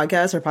Tiffany's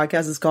podcast. Her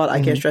podcast is called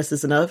I Can't Stress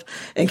This Enough,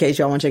 in case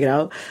y'all want to check it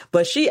out.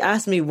 But she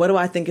asked me, what do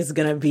I think is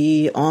going to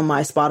be on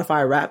my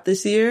Spotify rap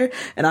this year?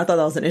 And I thought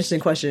that was an interesting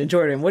question.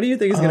 Jordan, what do you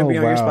think is going to be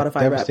on your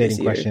Spotify rap this year?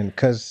 Devastating question.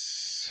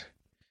 Because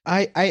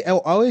I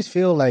always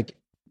feel like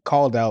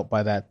called out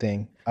by that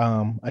thing.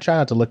 I try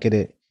not to look at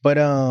it. But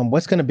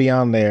what's going to be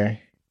on there?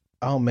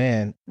 Oh,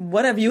 man.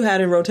 What have you had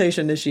in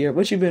rotation this year?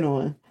 What you been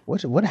on?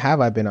 What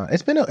have I been on?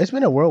 It's been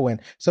a whirlwind.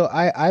 So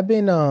I've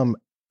been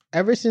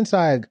ever since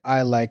I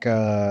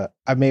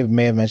may have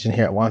mentioned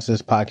here at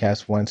this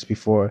podcast once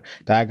before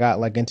that I got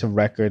like into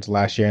records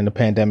last year in the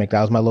pandemic.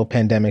 That was my little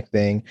pandemic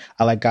thing.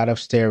 I like got up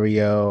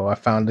stereo. I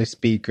found the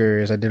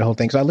speakers. I did a whole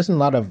thing. So I listen to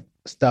a lot of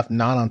stuff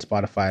not on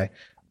Spotify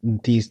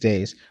these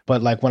days.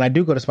 But like when I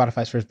do go to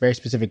Spotify for very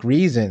specific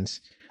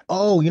reasons.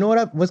 Oh, you know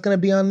what's going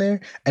to be on there?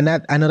 And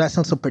that I know that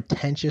sounds so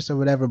pretentious or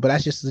whatever, but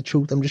that's just the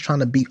truth. I'm just trying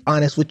to be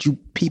honest with you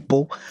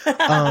people.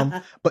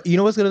 But you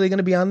know what's really going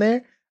to be on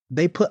there?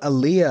 They put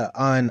Aaliyah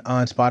on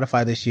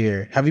Spotify this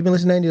year. Have you been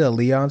listening to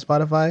Aaliyah on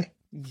Spotify?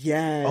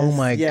 Yes. Oh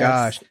my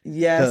gosh.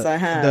 Yes, I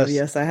have.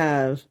 Yes, I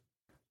have.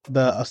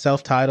 The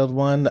self-titled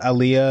one,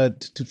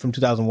 Aaliyah from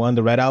 2001,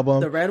 the Red album.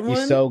 The Red one?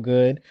 He's so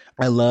good.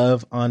 I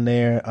love on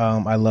there.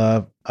 I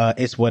love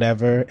It's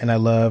Whatever. And I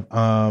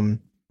love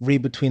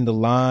Read Between the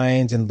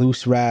Lines and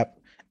Loose Rap.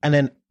 And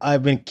then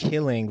I've been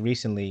killing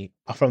recently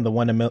from the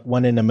One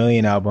in a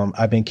Million album.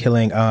 I've been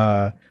killing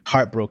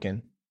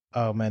Heartbroken.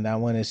 Oh man, that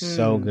one is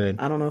so good.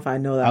 I don't know if I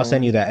know that. I'll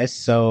send you that. It's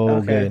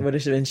so good. But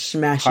it's been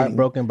smashing.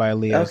 Heartbroken by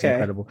Aaliyah is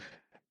incredible.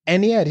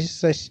 And yeah,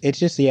 it's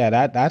just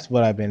that's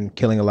what I've been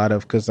killing a lot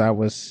of because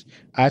those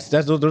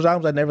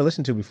albums I'd never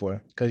listened to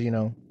before because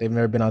they've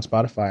never been on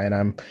Spotify and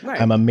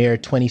I'm a mere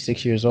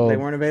 26 years old. They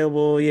weren't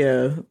available.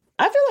 Yeah.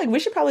 I feel like we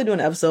should probably do an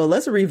episode.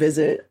 Let's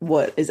revisit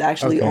what is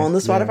actually on the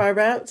Spotify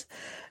Wrapped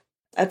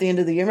at the end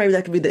of the year. Maybe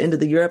that could be the end of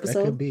the year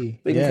episode. That could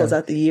be. We can close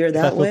out the year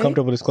that way. I feel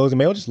comfortable disclosing.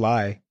 Maybe I'll just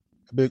lie.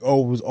 It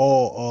was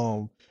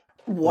all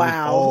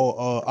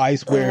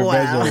Iceware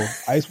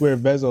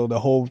Vezo, the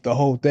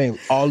whole thing,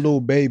 all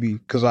Lil Baby,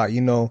 because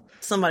I'm an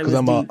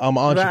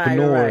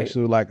entrepreneur, right.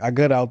 So like I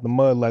got out the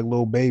mud like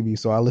Lil Baby,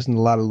 so I listen to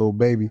a lot of Lil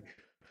Baby.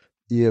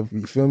 Yeah,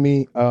 you feel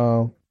me?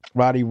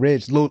 Roddy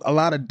Ricch, a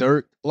lot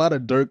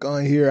of Dirk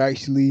on here.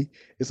 Actually,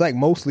 it's like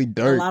mostly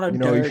Dirk. A lot of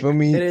Dirk. You feel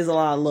me? It is a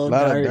lot of Lil Dirk.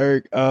 A lot of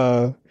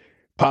Dirk.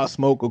 Pop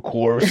Smoke, of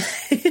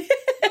course.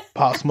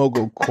 Pop Smoke,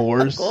 of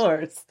course. Of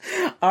course.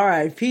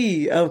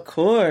 R.I.P. Of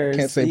course.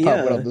 Can't say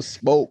pop without the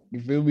smoke. You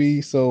feel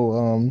me?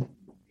 So,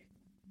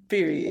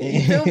 period.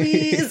 You feel me?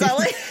 It's not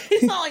like you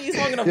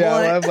smoking a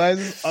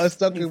blunt. I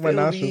stuck in my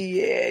nostrils.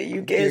 Yeah,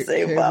 you can't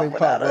say pop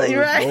without it.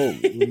 You're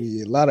right.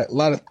 A lot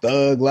of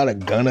thug, a lot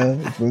of gunner.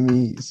 You feel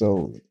me?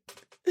 So.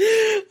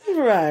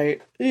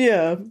 Right.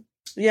 Yeah.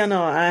 Yeah,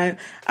 no,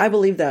 I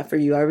believe that for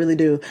you. I really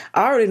do.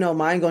 I already know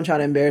mine's going to try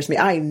to embarrass me.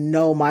 I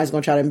know mine's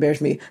going to try to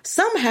embarrass me.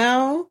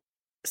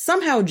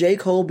 Somehow J.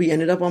 Cole be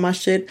ended up on my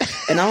shit.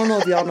 And I don't know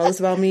if y'all know this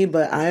about me,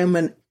 but I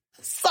am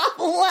stop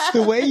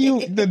laughing. The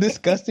way the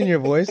disgust in your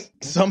voice,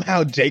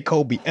 somehow J.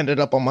 Cole be ended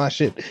up on my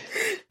shit.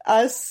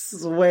 I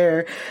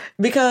swear.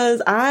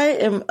 Because I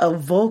am a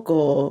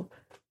vocal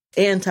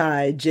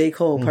anti J.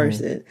 Cole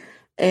person.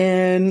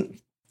 And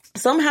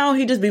somehow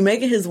he just be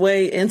making his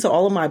way into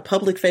all of my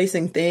public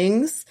facing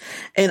things.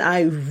 And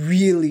I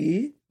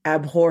really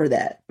abhor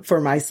that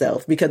for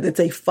myself because it's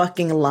a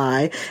fucking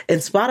lie. And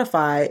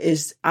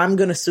Spotify I'm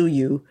going to sue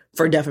you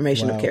for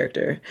defamation of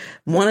character.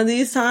 One of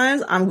these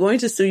times I'm going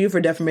to sue you for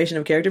defamation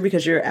of character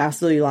because you're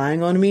absolutely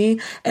lying on me.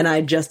 And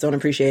I just don't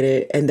appreciate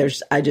it. And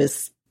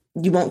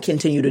you won't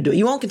continue to do it.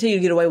 You won't continue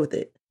to get away with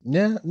it.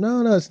 Yeah,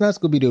 no, it's not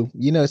Scooby-Doo.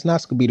 It's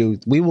not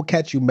Scooby-Doo. We will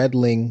catch you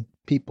meddling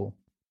people.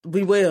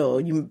 We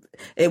will. You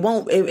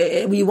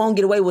won't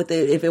get away with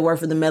it if it were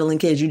for the meddling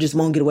kids. You just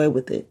won't get away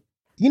with it.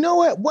 You know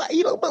what?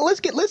 But let's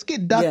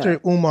get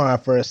Dr. Umar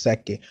for a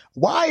second.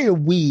 Why are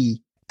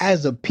we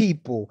as a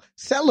people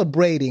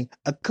celebrating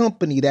a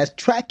company that's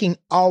tracking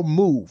our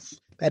moves,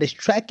 that is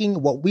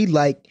tracking what we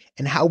like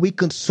and how we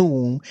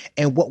consume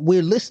and what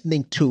we're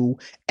listening to,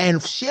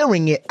 and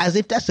sharing it as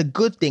if that's a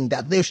good thing,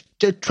 that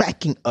they're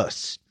tracking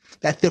us,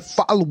 that they're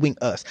following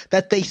us,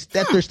 that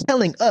they're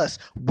telling us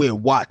we're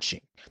watching.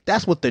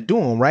 That's what they're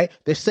doing, right?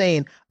 They're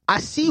saying, I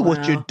see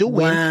what you're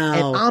doing,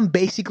 and I'm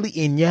basically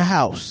in your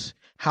house.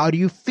 How do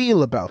you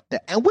feel about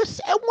that? And we're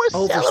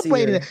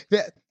celebrating it.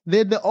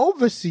 They're the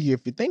overseer,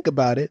 if you think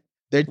about it.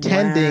 They're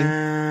tending,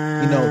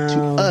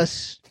 to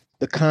us,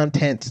 the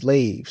content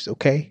slaves,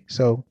 okay?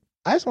 So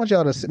I just want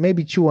y'all to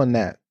maybe chew on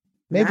that.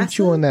 Maybe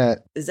chew on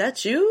that. Is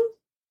that you?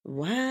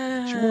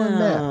 Wow. Chew on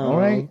that, all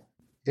right?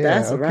 Yeah,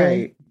 that's okay.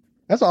 Right.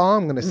 That's all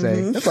I'm going to say.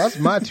 Mm-hmm. That's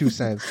my 2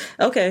 cents.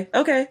 Okay.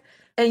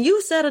 And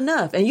you said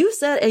enough. And you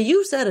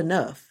said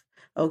enough.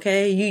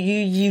 Okay,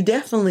 you've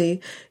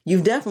definitely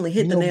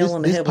hit the nail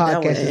on the head with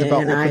that one. This podcast is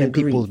about opening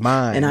people's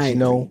minds,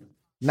 and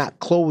not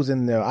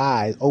closing their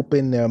eyes,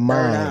 open their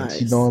minds.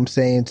 You know what I'm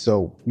saying?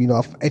 So,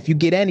 if you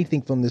get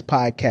anything from this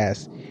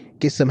podcast,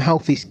 get some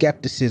healthy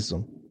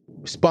skepticism.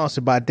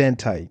 Sponsored by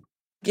Dentite.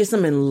 Get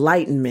some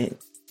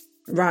enlightenment.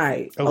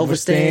 Right.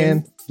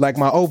 Overstand. Like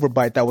my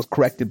overbite that was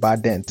corrected by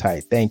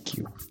Dentite. Thank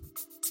you.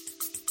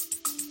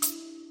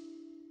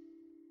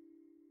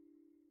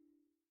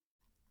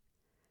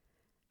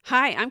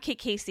 Hi, I'm Kate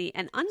Casey,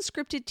 an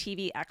unscripted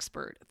TV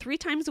expert. 3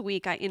 times a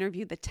week, I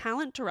interview the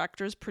talent,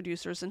 directors,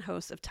 producers, and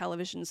hosts of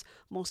television's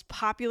most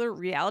popular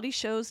reality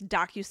shows,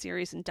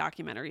 docuseries, and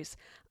documentaries.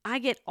 I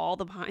get all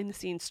the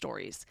behind-the-scenes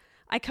stories.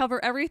 I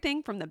cover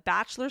everything from The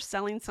Bachelor,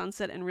 Selling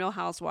Sunset, and Real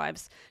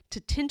Housewives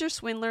to Tinder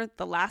Swindler,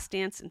 The Last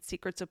Dance, and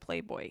Secrets of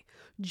Playboy.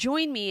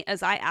 Join me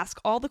as I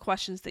ask all the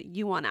questions that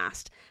you want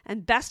asked.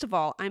 And best of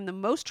all, I'm the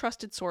most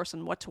trusted source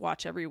on what to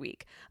watch every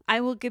week.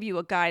 I will give you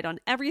a guide on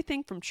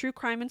everything from true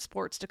crime and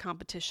sports to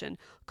competition,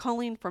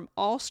 calling from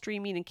all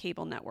streaming and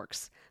cable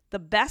networks. The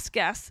best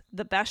guests,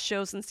 the best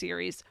shows and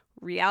series.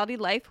 Reality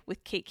Life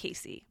with Kate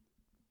Casey.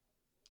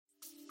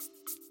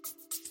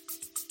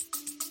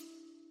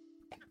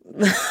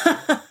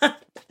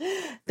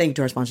 Thank you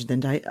to our sponsor,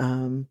 Dentite.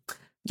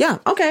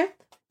 Okay.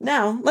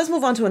 Now, let's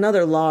move on to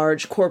another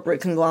large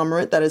corporate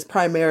conglomerate that is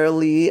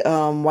primarily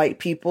white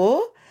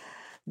people.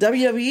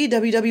 WWE,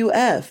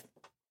 WWF.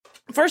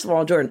 First of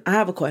all, Jordan, I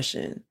have a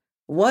question.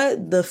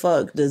 What the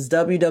fuck does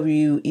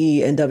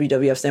WWE and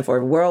WWF stand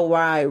for?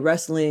 Worldwide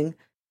Wrestling.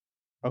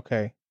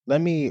 Okay.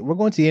 We're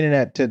going to the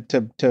internet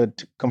to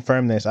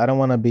confirm this. I don't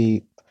want to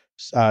be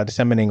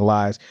disseminating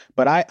lies,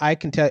 but I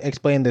can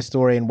explain the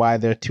story and why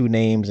there are 2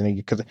 names,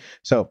 and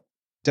so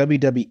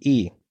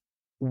WWE,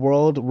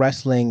 World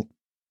Wrestling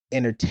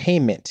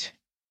Entertainment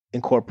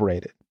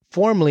Incorporated,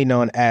 formerly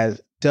known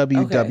as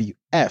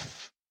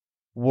WWF,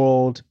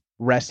 World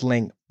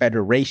Wrestling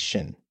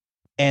Federation,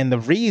 and the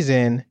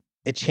reason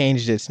it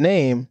changed its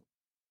name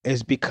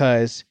is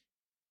because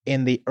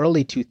in the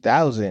early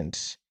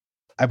 2000s,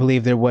 I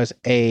believe there was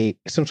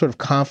some sort of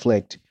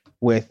conflict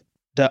with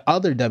the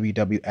other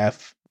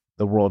WWF,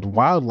 the World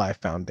Wildlife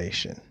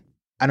Foundation.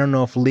 I don't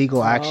know if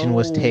legal action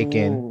was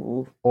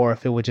taken or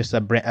if it was just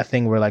a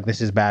thing where like, this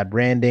is bad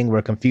branding,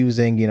 we're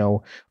confusing,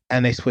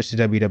 and they switched to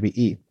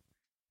WWE.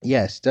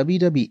 Yes,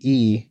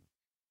 WWE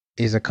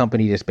is a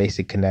company that's based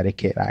in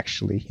Connecticut,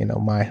 actually,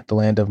 the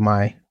land of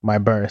my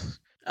birth.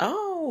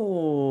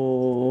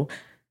 Oh,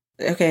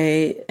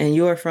 okay. And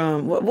you are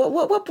from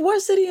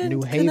what city in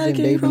New Haven,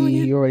 Connecticut? baby.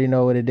 You already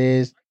know what it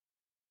is.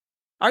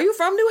 Are you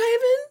from New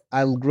Haven?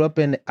 I grew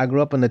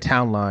up in the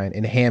town line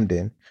in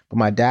Hamden, but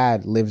my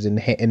dad lives in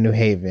New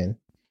Haven,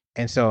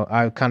 and so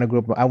I kind of grew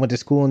up. I went to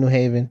school in New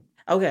Haven.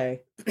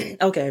 Okay.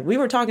 We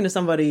were talking to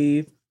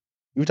somebody.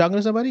 You were talking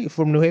to somebody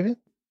from New Haven?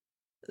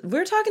 We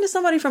were talking to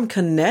somebody from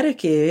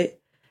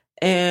Connecticut,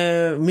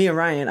 and me and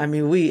Ryan. I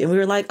mean, we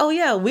were like, "Oh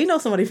yeah, we know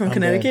somebody from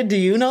Connecticut. Do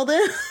you know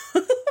them?"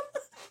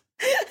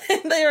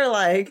 And they were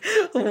like,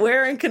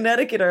 "Where in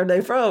Connecticut are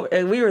they from?"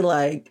 And we were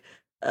like,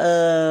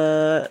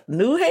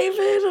 New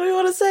Haven, we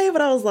want to say,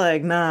 but I was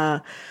like,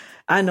 nah,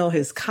 I know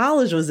his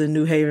college was in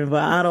New Haven,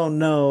 but I don't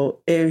know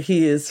if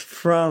he is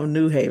from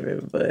New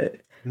Haven.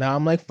 But no,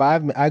 I'm like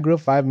I grew up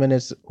 5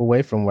 minutes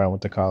away from where I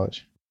went to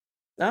college.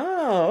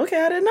 Oh,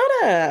 okay. I didn't know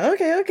that.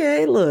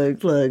 Okay.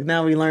 Look,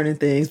 now we learning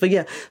things. But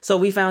yeah, so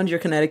we found your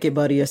Connecticut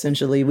buddy,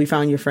 essentially. We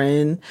found your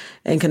friend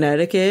in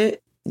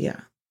Connecticut. Yeah.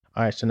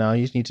 All right. So now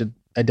you just need to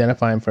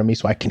identify him for me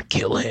so I can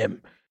kill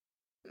him.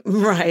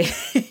 Right.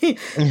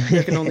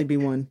 There can only be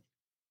one.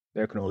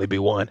 There can only be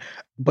one.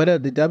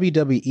 But the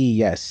WWE,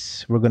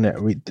 yes, we're going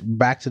to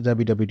back to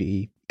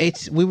WWE.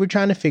 We were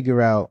trying to figure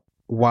out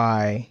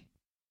why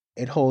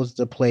it holds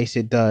the place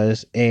it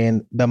does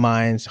in the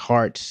minds,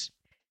 hearts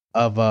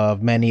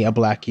of many a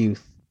Black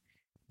youth.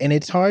 And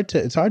it's hard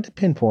to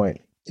pinpoint.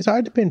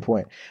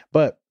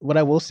 But what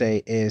I will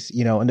say is,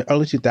 in the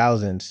early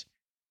 2000s,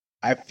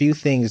 a few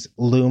things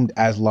loomed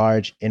as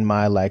large in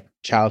my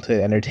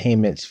childhood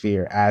entertainment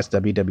sphere as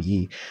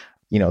WWE.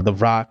 The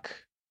Rock,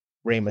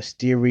 Rey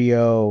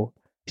Mysterio,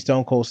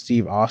 Stone Cold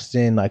Steve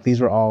Austin. Like these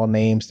were all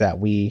names that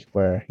we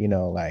were,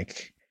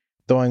 like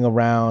throwing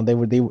around. They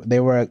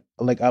were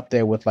like up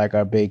there with like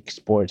our big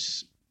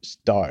sports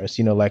stars.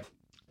 Like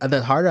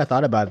the harder I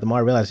thought about it, the more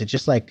I realized it's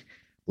just like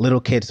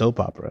little kid soap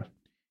opera.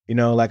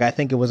 Like I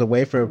think it was a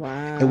way for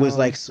it was Wow.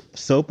 like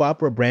soap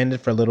opera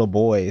branded for little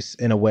boys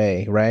in a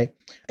way, right?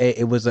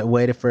 It was a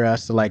way for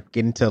us to like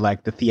get into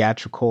like the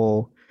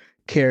theatrical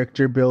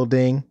character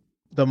building.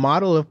 The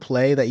model of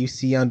play that you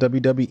see on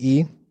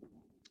WWE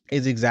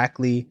is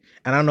exactly,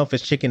 and I don't know if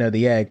it's chicken or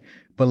the egg,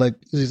 but like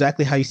it's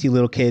exactly how you see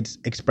little kids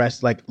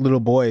express, like little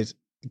boys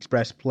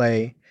express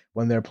play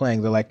when they're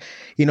playing. They're like,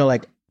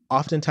 like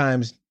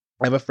oftentimes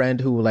I have a friend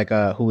who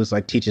is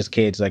like teaches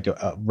kids like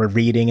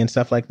reading and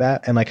stuff like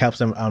that, and like helps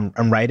them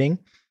on writing,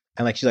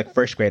 and like she's like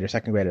first graders,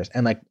 second graders,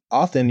 and like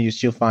often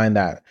she'll find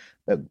that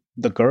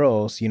the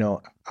girls,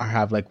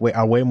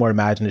 are way more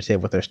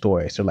imaginative with their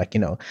stories. So like,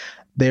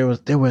 there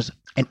was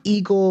an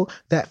eagle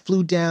that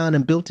flew down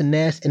and built a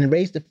nest and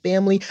raised a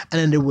family,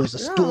 and then there was a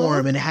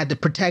storm and it had to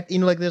protect.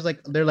 Like there's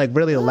like they're like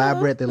really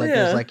elaborate. They're like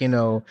there's like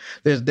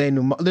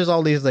there's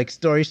all these like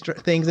story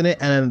things in it,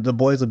 and then the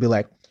boys will be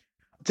like,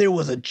 there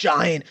was a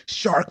giant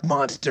shark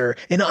monster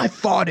and I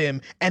fought him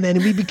and then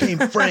we became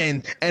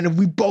friends and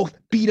we both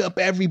beat up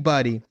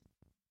everybody.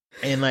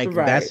 And like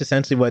that's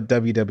essentially what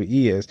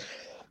WWE is.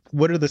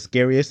 What are the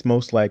scariest,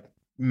 most like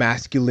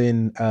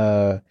masculine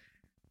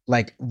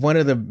like one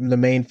of the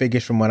main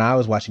figures from when I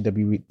was watching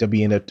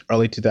WWE in the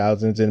early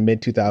 2000s and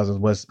mid 2000s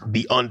was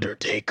The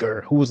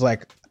Undertaker, who was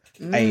like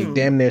a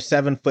damn near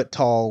 7 foot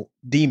tall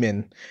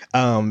demon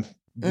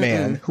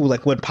man who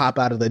like would pop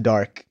out of the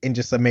dark and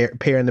just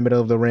appear in the middle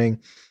of the ring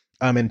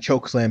and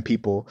choke slam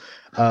people.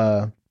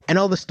 And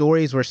all the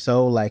stories were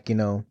so like,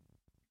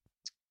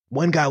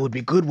 one guy would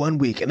be good one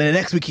week and then the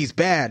next week he's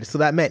bad. So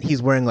that meant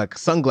he's wearing like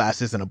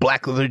sunglasses and a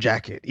black leather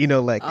jacket.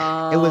 Like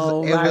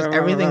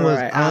everything was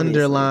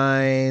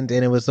underlined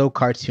and it was so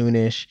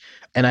cartoonish.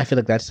 And I feel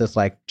like that's just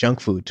like junk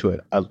food to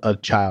a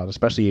child,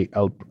 especially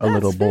a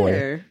little boy.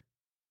 Fair.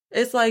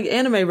 It's like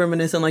anime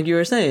reminiscent, like you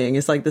were saying.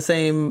 It's like the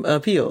same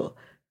appeal.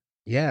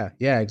 Yeah,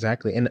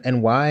 exactly.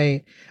 And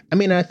why? I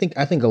mean, I think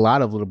a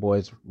lot of little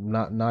boys,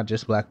 not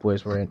just black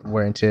boys,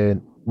 were into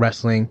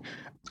wrestling.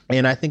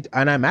 And I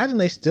imagine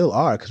they still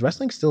are, because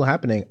wrestling's still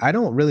happening. I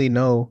don't really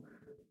know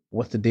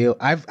what the deal.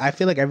 I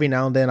feel like every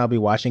now and then I'll be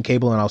watching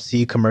cable and I'll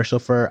see a commercial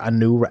for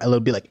it'll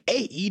be like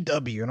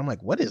AEW, and I'm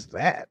like, what is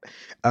that?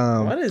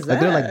 What is that?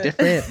 They're like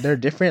different. They're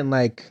different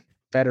like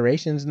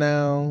federations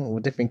now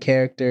with different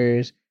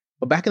characters.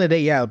 But back in the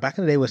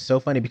day was so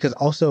funny because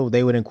also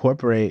they would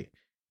incorporate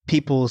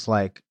people's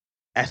like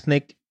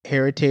ethnic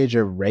heritage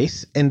or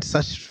race in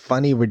such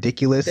funny,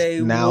 ridiculous,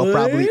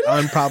 probably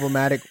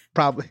unproblematic,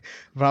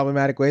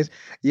 problematic ways.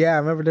 Yeah, I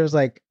remember there was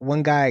like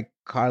one guy,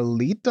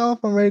 Carlito,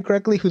 if I remember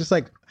correctly, who just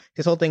like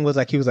his whole thing was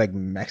like he was like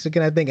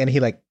Mexican, I think, and he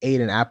like ate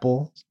an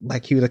apple.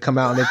 Like he would come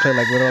out and they play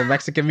like little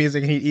Mexican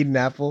music and he'd eat an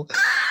apple.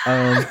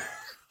 It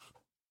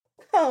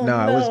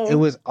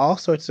was all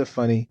sorts of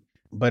funny,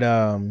 but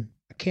I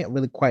can't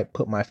really quite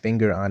put my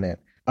finger on it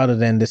other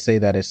than to say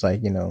that it's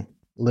like,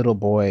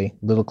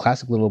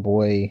 classic little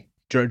boy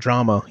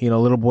drama,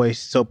 little boy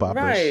soap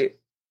operas. Right.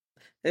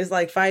 It's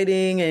like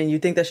fighting and you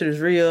think that shit is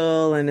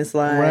real and it's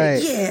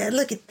like, yeah,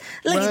 look at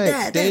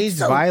that. Stage That's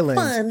so violence.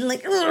 Fun.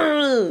 Like,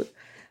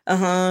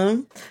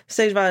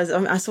 stage violence.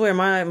 I swear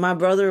my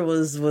brother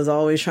was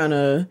always trying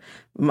to,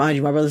 mind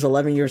you, my brother's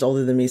 11 years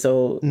older than me.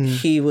 So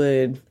he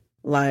would,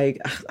 like,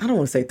 I don't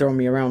want to say throw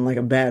me around like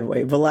a bad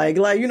way, but like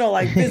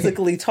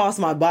physically toss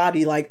my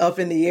body like up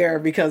in the air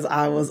because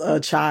I was a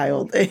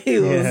child and he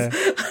was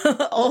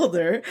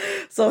older.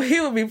 So he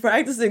would be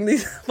practicing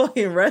these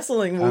fucking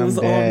wrestling moves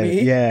on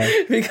me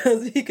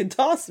because he could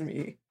toss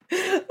me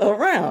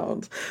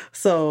around.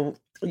 So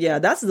yeah,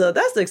 that's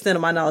the extent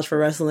of my knowledge for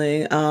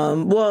wrestling.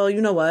 Well,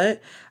 you know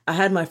what? I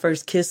had my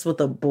first kiss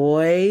with a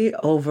boy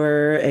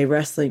over a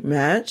wrestling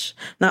match.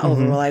 Not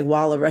over, like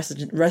while a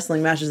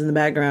wrestling match is in the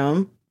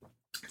background.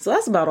 So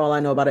that's about all I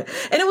know about it.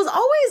 And it was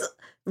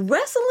always,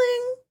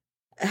 wrestling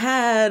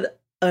had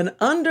an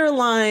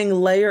underlying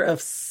layer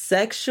of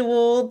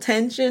sexual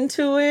tension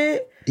to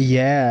it.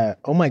 Yeah.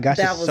 Oh my gosh,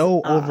 it's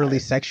so overly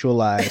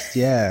sexualized.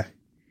 Yeah.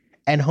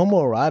 And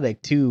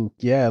homoerotic too.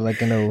 Yeah,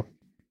 like in a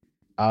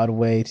odd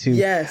way too.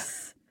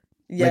 Yes.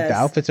 Like the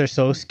outfits are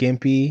so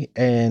skimpy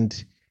and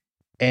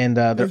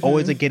they're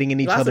always like getting in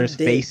each other's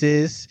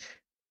faces.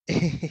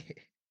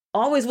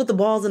 Always with the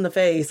balls in the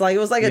face. Like, it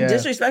was like a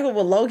disrespectful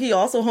but low-key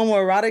also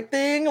homoerotic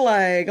thing.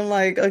 Like, I'm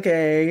like,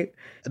 okay.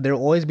 There'll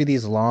always be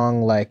these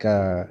long, like,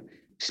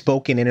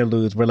 spoken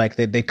interludes where, like,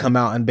 they come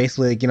out and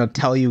basically, like,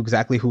 tell you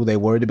exactly who they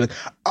were. They'd be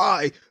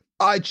like,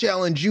 I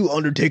challenge you,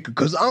 Undertaker,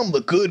 because I'm the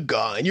good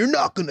guy, and you're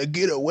not going to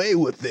get away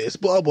with this,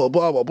 blah, blah,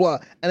 blah, blah, blah.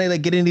 And they,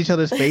 like, get in each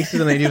other's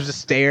faces, and they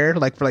just stare,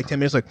 like, for, like, 10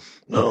 minutes, like,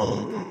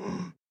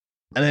 oh.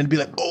 And then be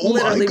like, oh,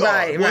 literally,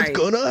 my God, what's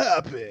going to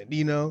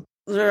happen,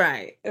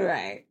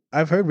 Right.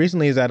 I've heard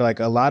recently is that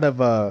like a lot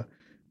of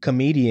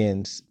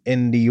comedians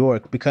in New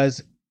York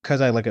because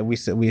I like we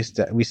said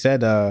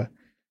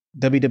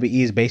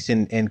WWE is based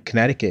in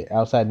Connecticut,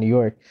 outside New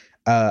York.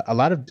 A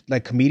lot of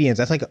like comedians,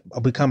 that's like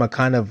become a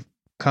kind of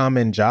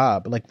common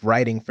job, like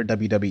writing for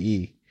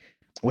WWE,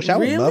 which I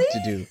would love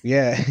to do.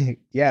 Yeah,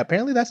 yeah.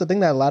 Apparently, that's the thing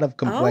that a lot of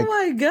Oh my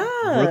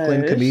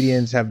Brooklyn gosh.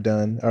 comedians have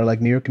done, or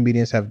like New York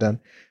comedians have done.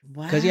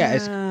 Wow. Because yeah,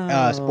 it's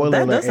spoiler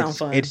that alert, does sound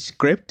fun. it's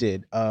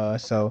scripted.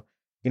 So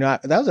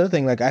that was the other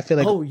thing. Like I feel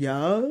like Oh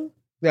yeah.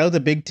 that was a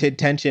big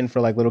tension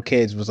for like little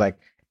kids. Was like,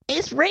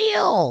 it's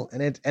real,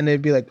 and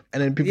it'd be like,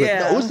 and then people like,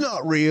 no, it's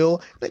not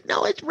real. Like,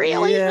 no, it's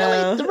real.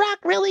 Yeah. The Rock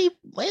really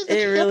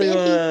It really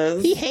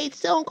was. He hates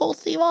Stone Cold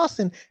Steve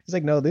Austin. It's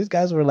like, no, these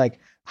guys were like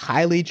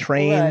highly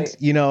trained.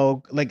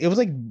 Right. Like it was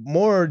like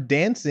more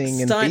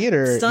dancing and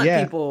theater. Stunt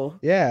people.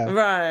 Yeah,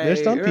 Right. They're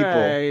stunt people.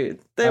 Right.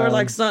 They were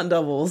like stunt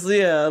doubles.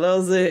 Yeah, that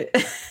was it.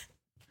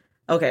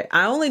 Okay,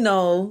 I only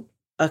know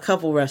a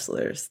couple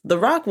wrestlers. The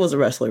Rock was a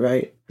wrestler,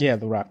 right? Yeah,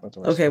 The Rock was a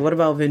wrestler. Okay, what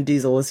about Vin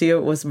Diesel? Was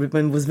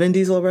Vin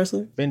Diesel a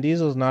wrestler? Vin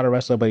Diesel's not a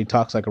wrestler, but he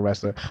talks like a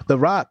wrestler. The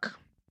Rock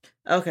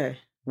Okay.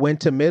 went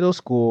to middle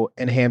school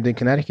in Hamden,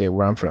 Connecticut,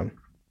 where I'm from,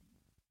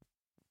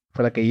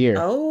 for like a year.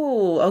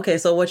 Oh, okay.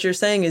 So what you're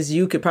saying is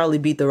you could probably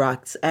beat The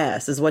Rock's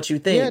ass, is what you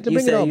think. Yeah, to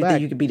bring it all back,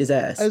 think you could beat his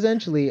ass.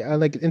 Essentially,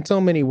 like in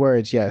so many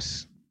words,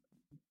 yes.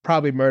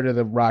 Probably murder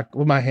The Rock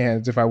with my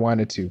hands if I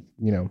wanted to,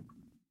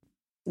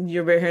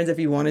 Your bare hands if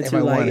you wanted If to, I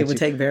like wanted it would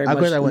to. take very Of much.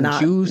 course, I wouldn't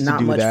choose to not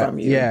do much that. from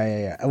you.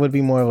 Yeah. It would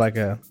be more like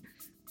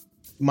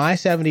my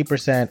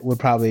 70% would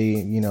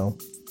probably,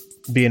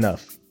 be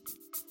enough.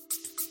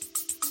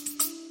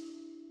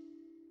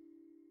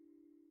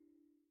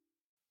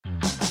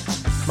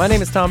 My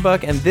name is Tom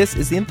Buck, and this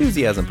is The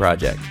Enthusiasm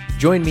Project.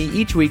 Join me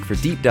each week for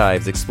deep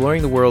dives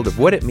exploring the world of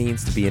what it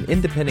means to be an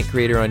independent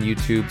creator on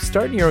YouTube,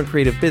 starting your own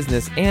creative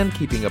business, and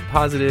keeping a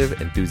positive,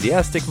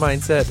 enthusiastic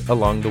mindset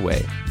along the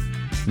way.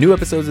 New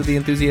episodes of The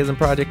Enthusiasm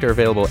Project are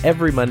available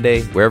every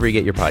Monday, wherever you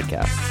get your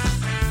podcasts.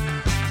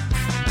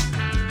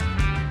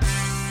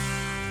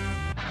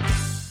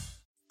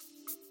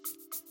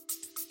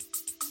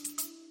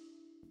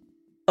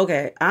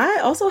 Okay, I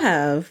also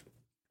have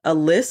a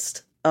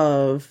list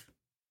of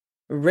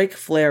Ric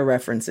Flair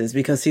references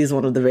because he's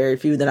one of the very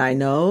few that I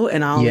know,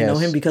 and I only know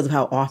him because of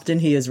how often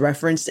he is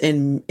referenced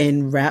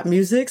in rap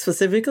music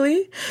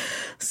specifically.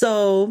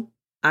 So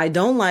I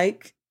don't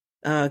like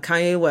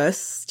Kanye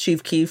West,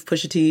 Chief Keef,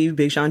 Pusha T,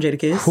 Big Sean,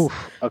 Jadakiss.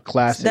 A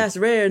classic. That's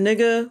rare,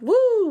 nigga.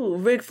 Woo!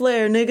 Ric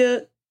Flair,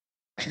 nigga.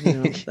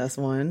 That's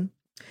one.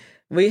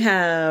 We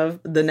have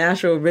the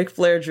natural Ric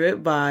Flair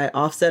drip by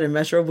Offset and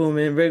Metro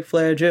Boomin. Ric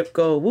Flair drip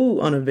go woo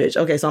on a bitch.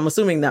 Okay, so I'm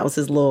assuming that was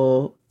his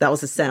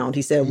sound.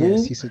 He said woo.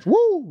 Yes, he said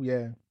woo,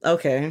 yeah.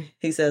 Okay,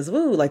 he says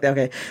woo like that.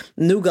 Okay,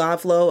 New God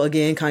Flow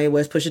again. Kanye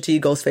West, Pusha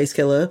T, Ghostface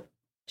Killer.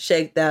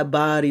 Shake that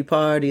body,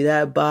 party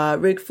that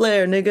bod. Ric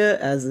Flair, nigga,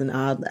 as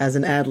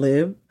an ad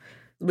lib.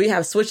 We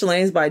have Switch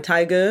Lanes by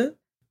Tyga.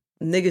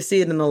 Niggas see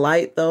it in the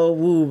light though.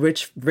 Woo,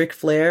 Ric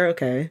Flair.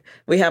 Okay.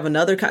 We have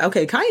another.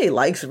 Okay, Kanye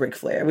likes Ric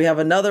Flair. We have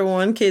another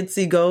one. Kids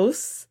See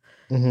Ghosts.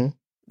 Mm-hmm.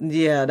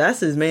 Yeah,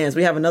 that's his man's.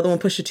 We have another one.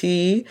 Pusha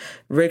T,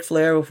 Ric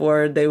Flair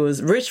before they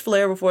was Rich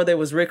Flair before they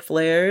was Ric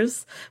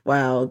Flairs.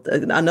 Wow,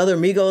 another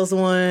Migos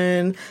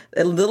one.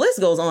 The list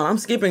goes on. I'm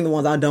skipping the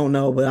ones I don't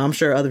know, but I'm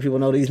sure other people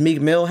know these.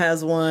 Meek Mill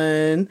has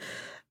one.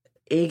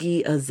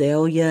 Iggy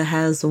Azalea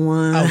has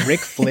one. A Ric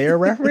Flair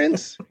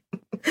reference?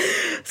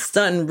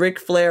 Stunting Ric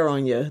Flair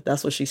on you.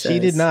 That's what she says. She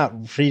did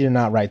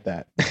not write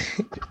that.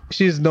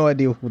 She has no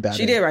idea who that is.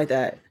 She did write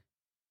that.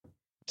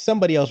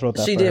 Somebody else wrote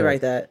that. She did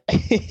write that.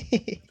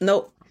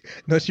 Nope.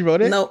 No, she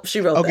wrote it? Nope,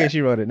 she wrote that. Okay,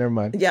 she wrote it. Never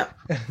mind. Yeah.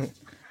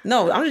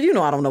 No, I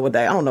don't know what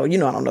that. I don't know.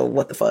 I don't know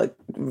what the fuck.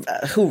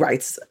 Who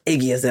writes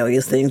Iggy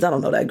Azalea's things? I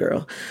don't know that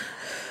girl.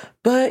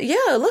 But yeah,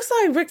 it looks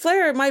like Ric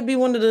Flair might be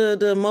one of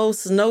the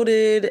most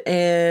noted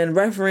and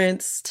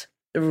referenced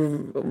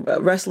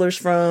wrestlers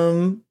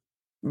from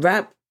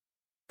rap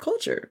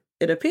culture,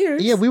 it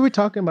appears. Yeah, we were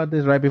talking about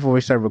this right before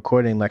we started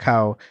recording, like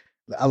how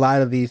a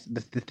lot of the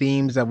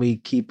themes that we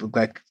keep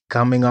like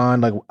coming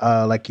on,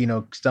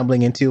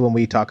 stumbling into when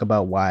we talk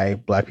about why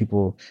Black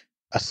people,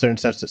 a certain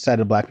set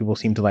of Black people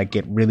seem to like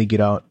get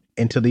out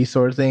into these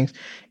sort of things,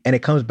 and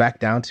it comes back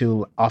down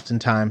to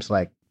oftentimes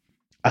like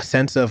a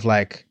sense of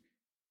like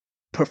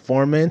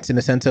performance, in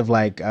a sense of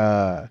like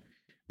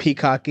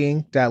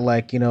peacocking that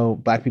like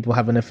Black people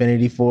have an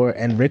affinity for,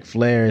 and Ric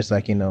Flair is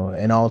like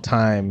an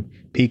all-time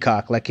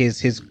peacock. Like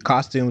his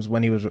costumes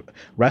when he was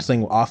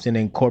wrestling often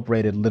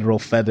incorporated literal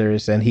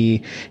feathers, and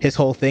his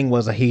whole thing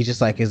was like he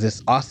just like is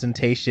this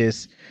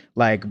ostentatious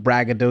like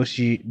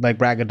braggadocious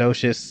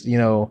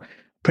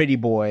pretty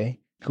boy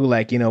who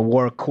like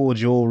wore cool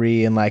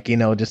jewelry and like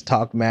just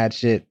talked mad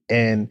shit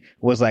and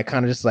was like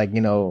kind of just like a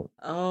don,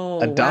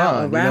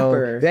 a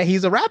rapper. Yeah,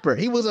 he's a rapper.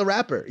 He was a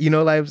rapper.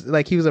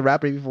 Like he was a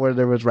rapper before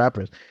there was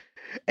rappers,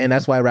 and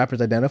that's why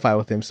rappers identify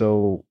with him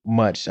so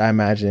much, I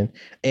imagine.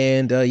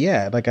 And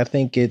like I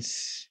think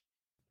there's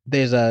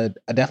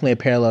definitely a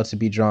parallel to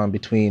be drawn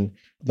between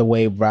the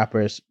way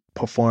rappers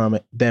perform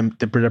their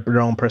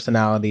own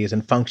personalities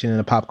and function in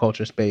the pop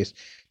culture space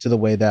to the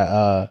way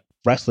that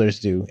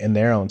wrestlers do in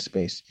their own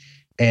space.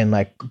 and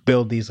like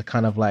build these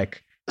kind of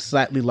like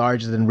slightly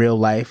larger than real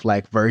life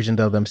like versions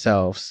of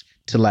themselves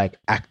to like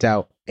act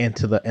out in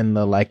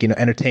the like, you know,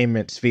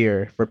 entertainment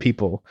sphere for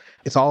people.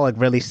 It's all like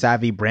really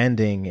savvy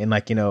branding and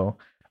like, you know,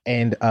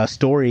 and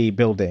story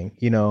building,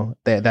 you know,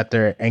 that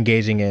they're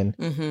engaging in.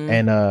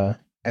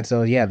 And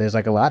so yeah, there's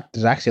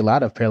actually a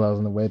lot of parallels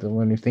in the way that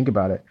when you think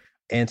about it.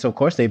 And so of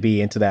course they'd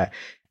be into that.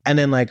 And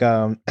then like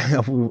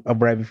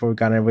right before we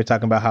got in, we were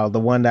talking about how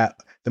the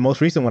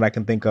most recent one I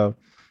can think of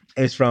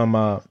is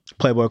from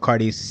Playboy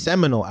Cardi's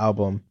seminal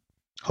album,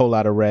 Whole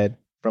Lotta Red,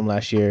 from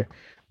last year.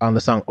 On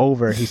the song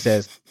Over, he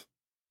says,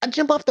 I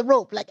jump off the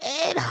rope like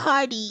Ed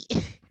Hardy.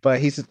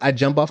 But he says, I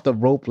jump off the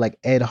rope like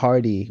Ed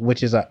Hardy,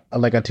 which is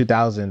like a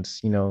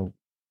 2000s, you know,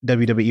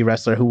 WWE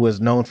wrestler who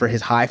was known for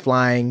his high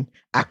flying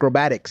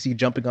acrobatics. He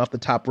jumping off the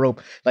top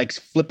rope, like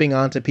flipping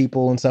onto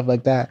people and stuff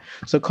like that.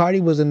 So Cardi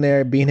was in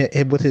there being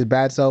hit with his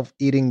bad self,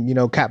 eating, you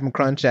know, Captain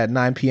Crunch at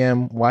 9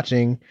 p.m.,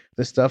 watching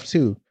this stuff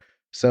too.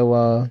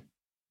 So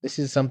this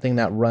is something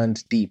that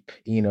runs deep,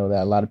 you know,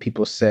 that a lot of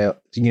people say,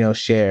 you know,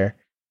 share.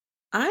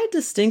 I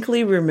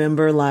distinctly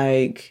remember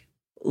like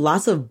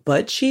lots of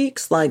butt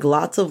cheeks, like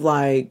lots of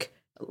the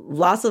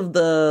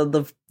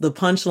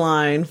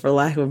punchline, for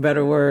lack of a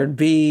better word,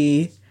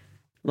 be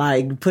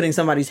like putting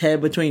somebody's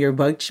head between your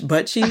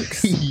butt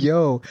cheeks.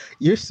 Yo,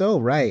 you're so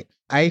right.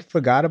 I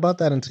forgot about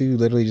that until you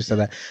literally just said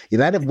that. Yeah,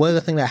 that was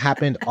a thing that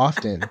happened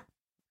often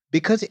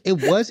because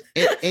it was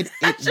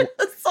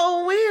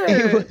so weird.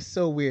 It was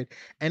so weird,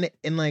 and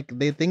like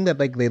the thing that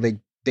like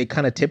they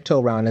kind of tiptoe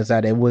around is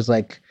that it was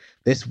like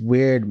this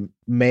weird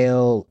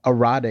male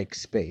erotic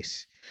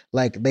space.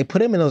 Like they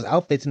put him in those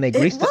outfits and they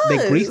greased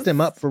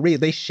them up for real.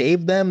 They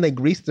shaved them, they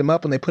greased them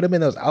up, and they put him in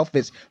those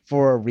outfits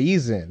for a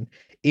reason.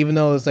 Even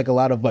though it's like a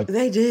lot of like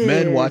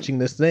men watching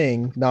this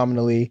thing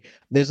nominally,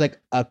 there's like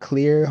a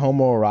clear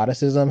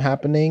homoeroticism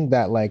happening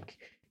that like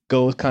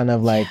goes kind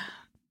of like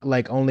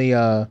only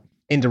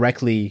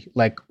indirectly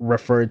like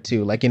referred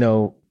to, like, you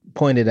know,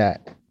 pointed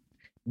at,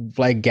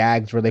 like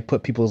gags where they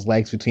put people's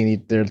legs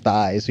between their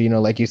thighs, you know,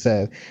 like you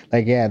said,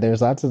 like, yeah,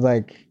 there's lots of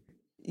like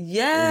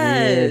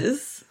weird.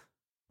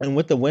 And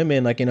with the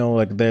women, like, you know,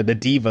 like the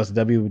divas,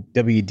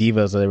 WWE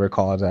divas, as they were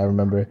called, I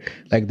remember,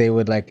 like they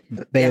would like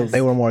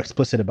they were more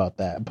explicit about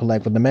that, but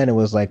like with the men it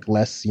was like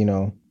less, you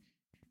know,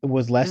 it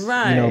was less, you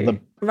know,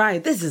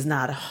 this is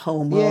not a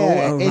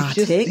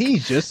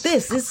homoerotic.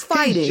 This is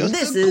fighting.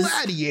 This is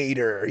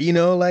gladiator. You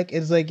know, like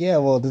it's like, yeah,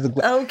 well, why does the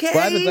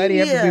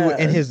gladiator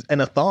be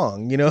in a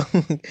thong? You know,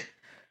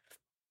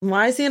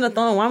 why is he in a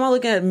thong? Why am I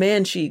looking at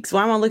man cheeks?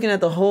 Why am I looking at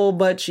the whole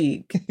butt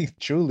cheek?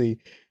 Truly.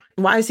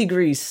 Why is he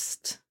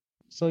greased?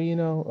 So, you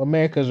know,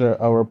 America's a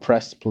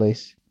repressed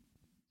place.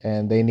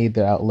 And they need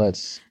their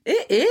outlets.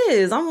 It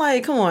is. I'm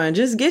like, come on,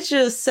 just get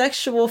your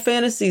sexual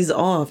fantasies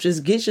off.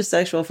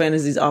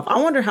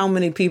 I wonder how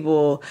many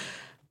people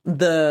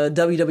the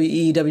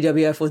WWE,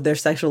 WWF was their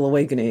sexual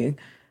awakening.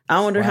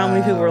 I wonder how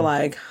many people were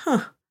like,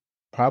 huh.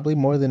 Probably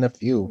more than a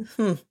few.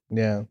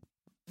 Yeah.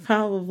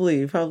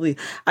 Probably.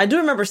 I do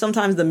remember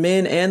sometimes the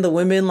men and the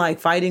women like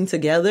fighting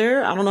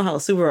together. I don't know how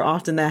super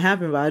often that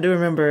happened, but I do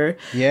remember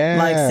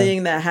like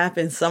seeing that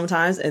happen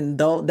sometimes. And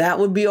though that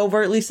would be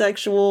overtly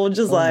sexual,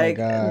 just like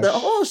the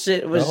whole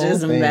shit was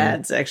just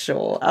mad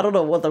sexual. I don't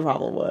know what the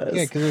problem was.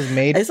 Yeah, because it was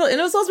made. And it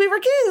was supposed to be for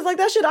kids. Like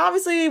that shit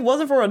obviously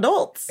wasn't for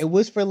adults. It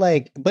was for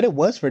like, but it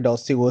was for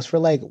adults too. It was for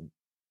like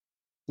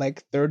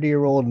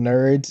 30-year-old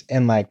nerds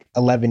and like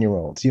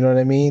 11-year-olds. You know what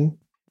I mean?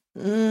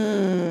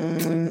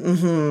 Mm-hmm.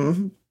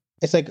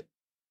 It's like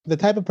the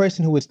type of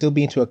person who would still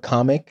be into a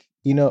comic,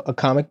 you know, a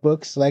comic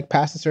books like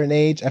past a certain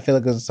age. I feel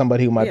like it's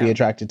somebody who might be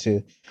attracted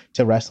to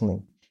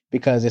wrestling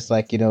because it's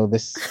like, you know,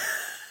 this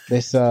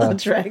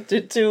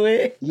attracted to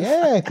it.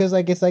 Yeah, because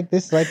like it's like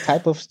this like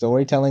type of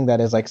storytelling that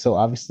is like so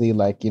obviously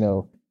like, you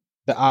know,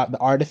 the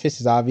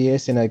artifice is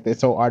obvious and like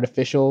it's so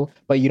artificial,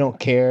 but you don't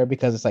care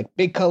because it's like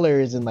big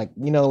colors and like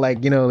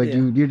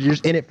you're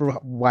just in it for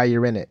why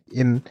you're in it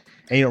and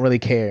you don't really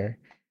care.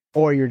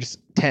 Or you're just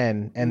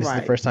 10 and this is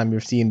the first time you're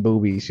seeing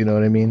boobies, you know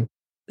what I mean?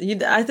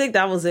 I think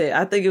that was it.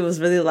 I think it was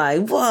really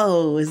like,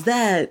 whoa, is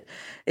that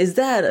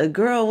a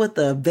girl with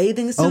a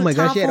bathing suit? Oh my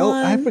gosh, yeah,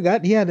 on? I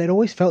forgot. Yeah, that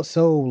always felt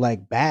so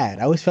like bad.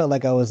 I always felt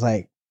like I was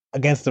like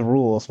against the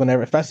rules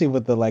whenever, especially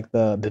with the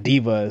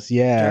divas.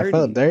 Yeah, dirty. I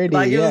felt dirty.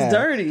 Like it was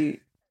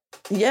dirty.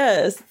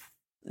 Yes.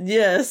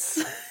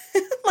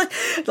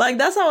 like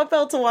that's how it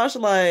felt to watch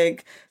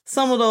like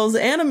some of those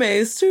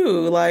animes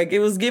too. Like it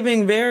was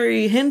giving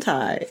very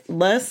hentai,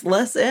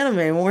 less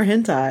anime, more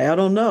hentai. I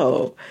don't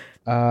know.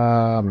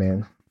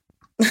 Man.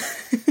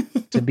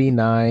 To be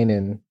 9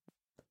 and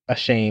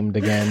ashamed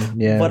again.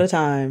 Yeah. What a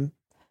time.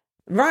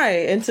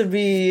 Right. And to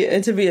be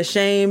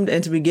ashamed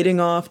and to be getting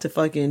off to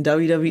fucking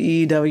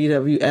WWE,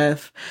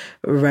 WWF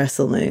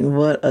wrestling.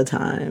 What a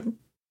time.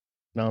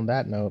 And on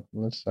that note,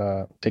 let's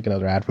take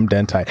another ad from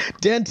Dentite.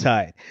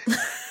 Dentite.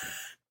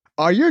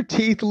 Are your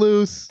teeth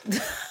loose?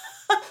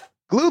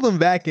 Glue them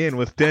back in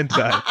with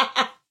Dentite.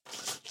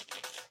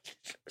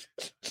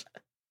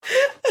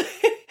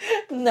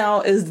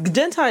 Now, is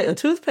Dentite a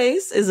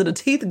toothpaste? Is it a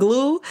teeth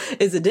glue?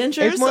 Is it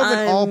dentures? It's more of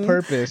an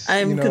all-purpose.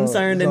 I'm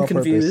concerned and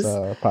confused.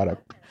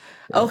 Product.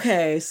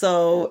 Okay,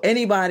 so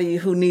anybody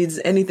who needs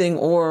anything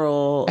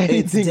oral,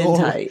 it's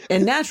Dentite.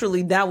 And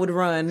naturally, that would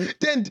run...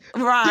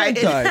 Right.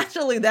 Dentite. And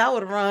naturally, that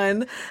would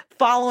run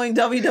following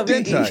WWE.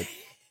 Dentite.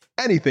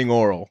 Anything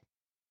oral.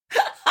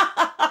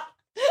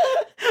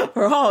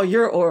 For all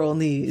your oral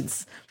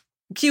needs.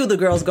 Cue the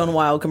Girls Gone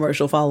Wild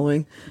commercial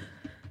following.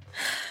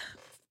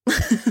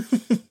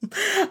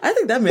 I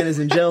think that man is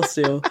in jail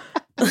still.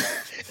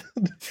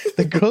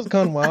 The Girls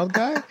Gone Wild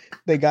guy?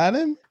 They got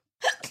him?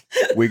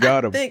 We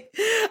got him.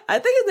 I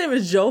think his name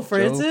is Joe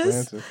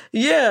Francis.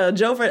 Yeah,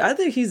 Joe Francis. I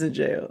think he's in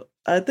jail.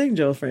 I think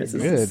Joe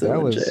Francis is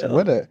still in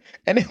jail.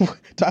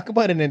 Talk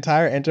about an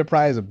entire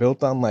enterprise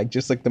built on like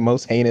just like the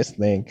most heinous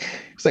thing.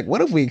 It's like,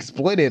 what if we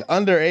exploited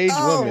underage women?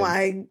 Oh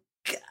my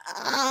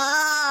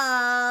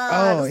God.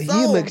 Oh,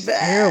 he looks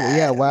terrible.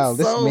 Yeah, wow.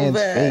 This man's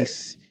bad.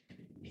 face.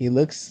 He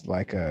looks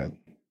like a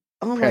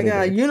Oh predator.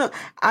 my God. You know,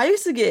 I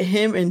used to get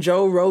him and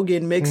Joe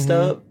Rogan mixed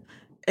up.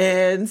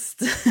 And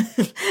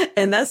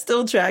that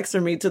still tracks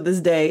for me to this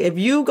day. If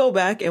you go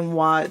back and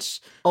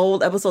watch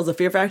old episodes of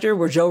Fear Factor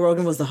where Joe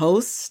Rogan was the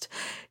host,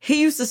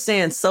 he used to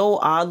stand so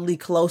oddly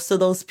close to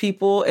those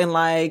people. And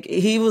like,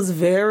 he was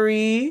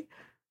very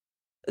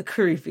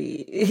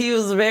creepy. He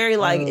was very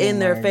like in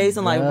their face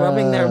and like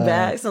rubbing their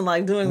backs and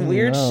like doing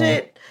weird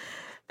shit.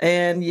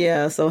 And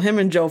yeah, so him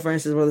and Joe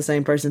Francis were the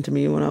same person to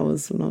me when I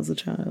was a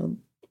child.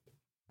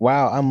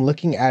 Wow, I'm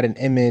looking at an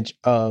image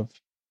of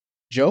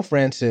Joe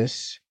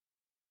Francis.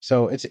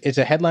 So it's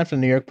a headline from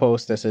the New York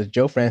Post that says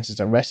Joe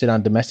Francis arrested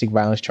on domestic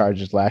violence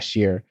charges last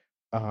year.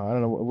 I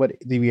don't know what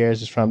the year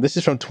is this from. This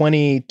is from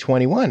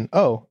 2021.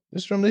 Oh,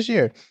 this is from this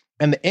year.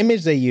 And the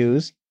image they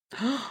use,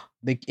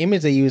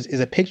 is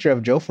a picture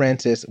of Joe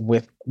Francis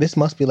with, this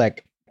must be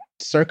like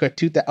circa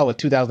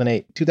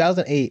 2008.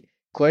 2008,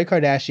 Khloe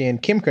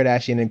Kardashian, Kim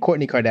Kardashian, and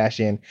Kourtney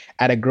Kardashian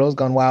at a Girls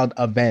Gone Wild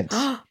event.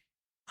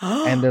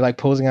 And they're like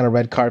posing on a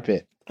red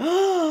carpet.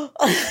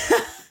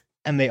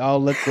 And they all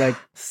look like...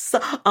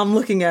 I'm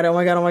looking at it. Oh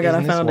my God,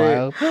 I found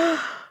it. Oh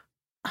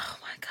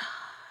my God.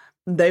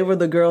 They were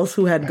the girls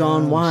who had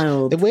gone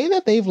wild. The way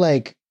that they've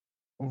like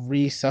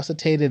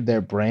resuscitated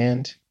their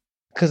brand,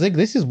 because like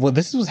this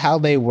was how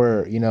they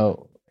were, you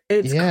know.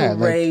 It's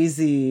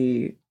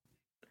crazy. Like,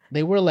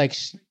 they were like...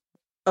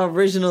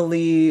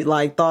 originally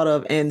like thought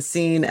of and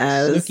seen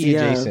as... Snooki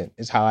adjacent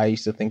is how I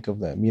used to think of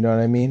them. You know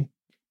what I mean?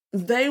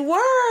 They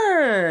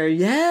were,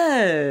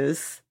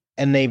 yes.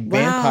 And they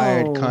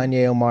vampired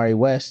Kanye Omari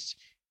West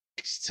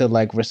to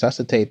like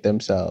resuscitate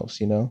themselves,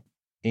 you know?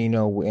 And, you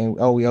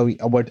know,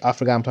 I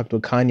forgot I'm talking to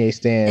a Kanye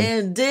stan.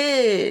 And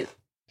did.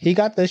 He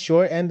got the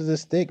short end of the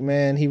stick,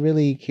 man. He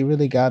really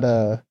got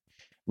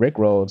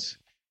rickrolled.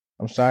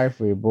 I'm sorry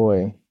for your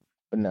boy.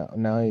 But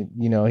now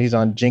you know, he's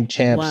on Jink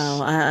Champs.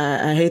 Wow,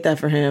 I hate that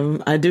for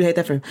him. I do hate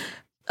that for him.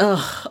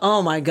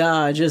 Oh my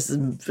God, just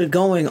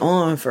going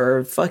on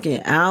for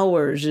fucking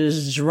hours,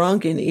 just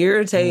drunk and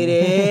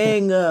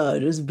irritating.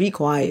 Just be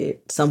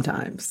quiet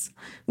sometimes.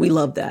 We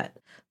love that.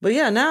 But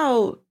yeah,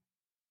 now...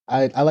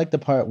 I like the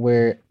part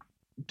where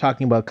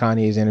talking about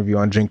Kanye's interview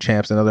on Drink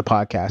Champs, another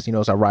podcast, you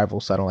know, it's our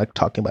rival, so I don't like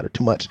talking about it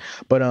too much.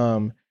 But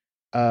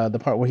the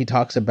part where he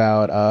talks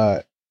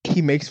about,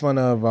 he makes fun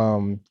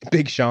of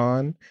Big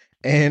Sean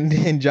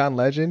and John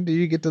Legend. Did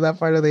you get to that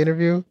part of the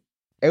interview?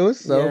 It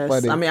was so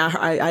funny. I mean,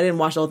 I didn't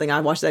watch the whole thing.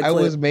 I watched that clip.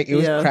 It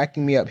was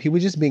cracking me up. He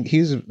was just being,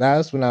 that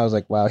was when I was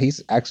like, wow,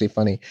 he's actually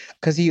funny.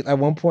 Because he, at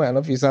one point, I don't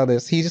know if you saw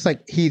this, he's just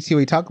like, he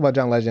talked about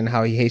John Legend,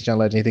 how he hates John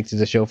Legend. He thinks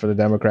it's a show for the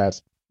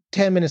Democrats.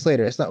 10 minutes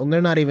later,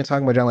 they're not even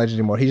talking about John Legend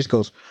anymore. He just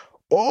goes,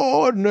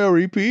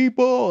 ordinary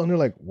people. And they're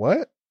like,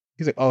 what?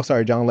 He's like, oh,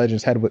 sorry, John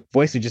Legend's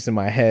voice was just in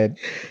my head.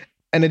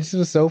 And it just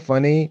was so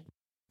funny.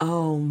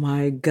 Oh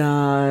my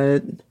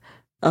God.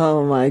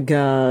 Oh my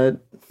God.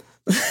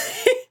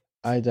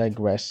 I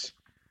digress.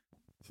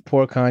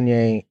 Poor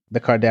Kanye, the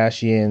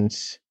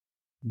Kardashians,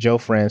 Joe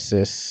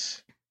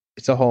Francis.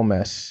 It's a whole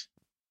mess.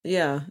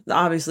 Yeah,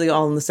 obviously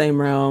all in the same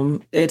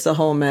realm. It's a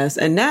whole mess.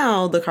 And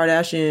now the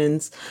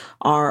Kardashians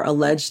are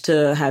alleged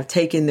to have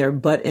taken their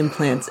butt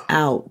implants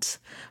out,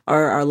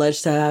 or are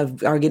alleged to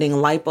are getting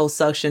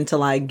liposuction to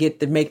like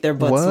make their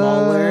butts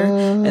smaller,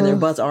 and their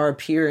butts are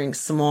appearing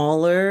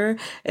smaller.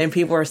 And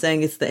people are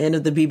saying it's the end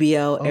of the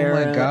BBL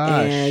era. My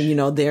gosh. And you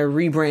know, they're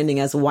rebranding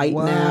as white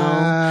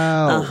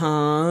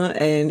now.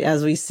 And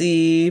as we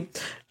see,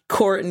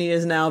 Kourtney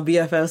is now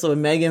BFFs with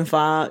Megan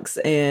Fox,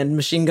 and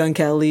Machine Gun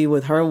Kelly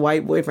with her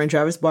white boyfriend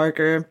Travis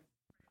Barker.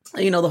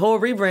 You know, the whole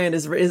rebrand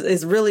is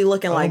really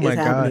looking like it's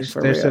happening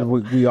for real. They said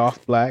we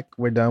off black.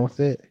 We're done with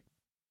it.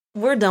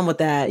 We're done with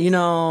that. You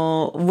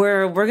know,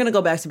 we're gonna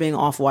go back to being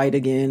off white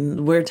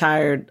again. We're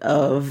tired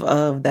of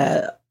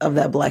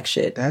that black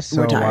shit. That's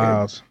so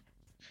wild.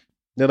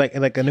 They're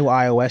like a new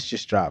iOS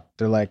just dropped.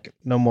 They're like,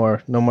 no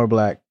more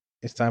black.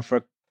 It's time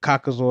for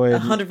Caucasoid.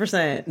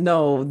 100%.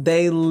 No,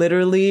 they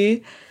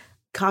literally.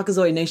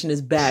 Caucasoid Nation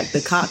is back.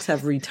 The cocks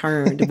have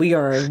returned. We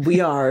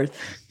are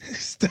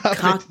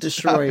cock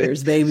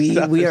destroyers, baby.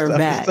 We are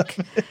back.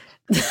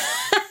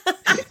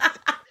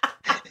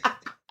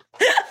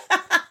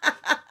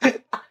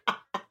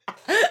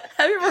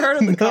 Have you ever heard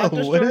of the cock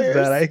destroyers? What is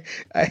that?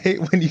 I hate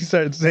when you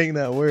start saying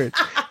that word.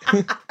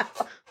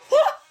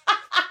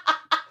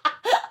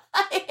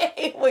 I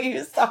hate when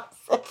you start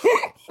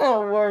saying that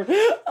word.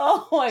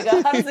 Oh my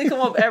God. How does it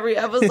come up every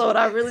episode?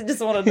 I really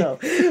just want to know.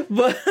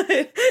 But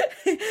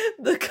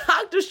the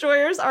cock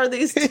destroyers are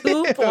these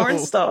two porn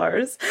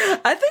stars.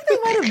 I think they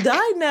might have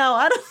died now.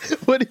 I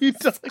don't. What are you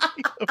talking about?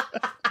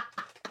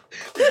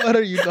 What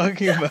are you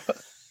talking about?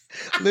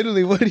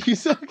 Literally, what are you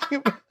talking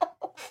about?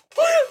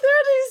 They're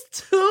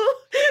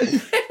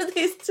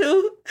these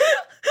two.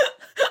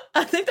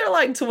 I think they're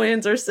like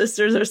twins or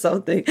sisters or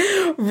something.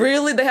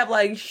 Really, they have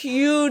like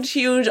huge,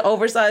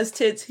 oversized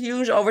tits,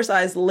 huge,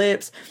 oversized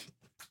lips,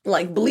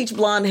 like bleach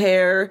blonde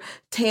hair,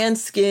 tan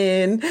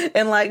skin,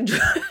 and like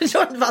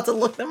Jordan's about to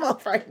look them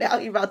up right now.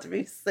 He's about to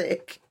be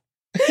sick.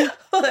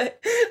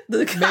 But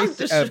the cock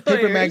destroyers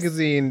Paper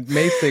Magazine,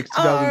 May 6th,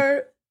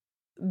 are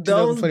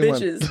those 2021.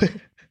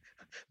 bitches.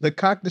 The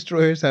cock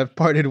destroyers have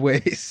parted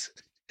ways.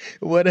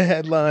 What a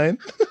headline.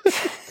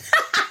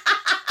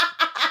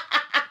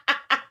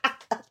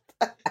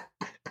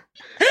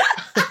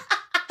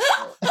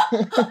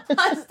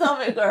 My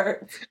stomach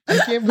hurts. I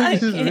can't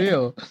believe this is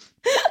real.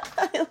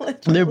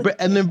 They're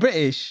British. And they're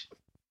British.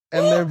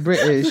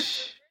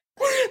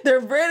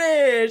 They're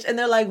British. And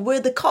they're like, we're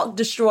the cock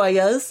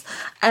destroyers.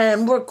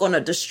 And we're going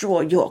to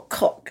destroy your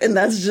cock. And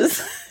that's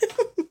just...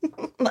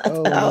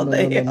 that's how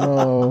they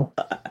are.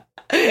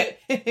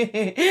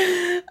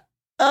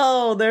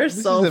 Oh, they're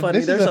so funny.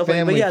 They're so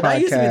funny. But yeah, that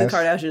used to be the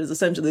Kardashians,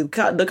 essentially. The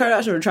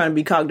Kardashians were trying to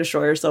be cock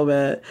destroyers so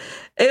bad.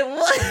 It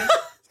was...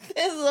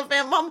 This is a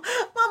fan. My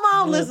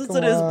mom listens to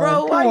this,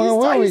 bro. Why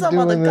are you talking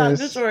about the cock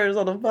destroyers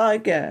on the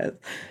podcast?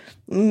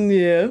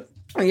 Yeah.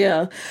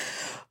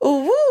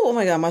 Oh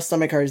my God, my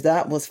stomach hurts.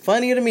 That was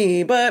funny to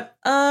me. But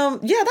yeah,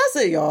 that's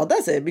it, y'all.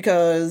 That's it.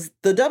 Because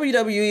the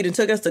WWE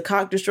took us to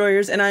cock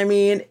destroyers. And I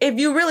mean, if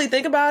you really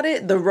think about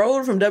it, the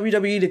road from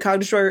WWE to cock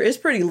destroyer is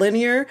pretty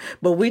linear,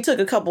 but we took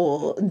a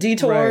couple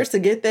detours to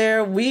get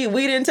there. We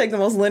didn't take the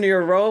most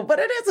linear road, but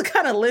it is a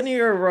kind of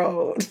linear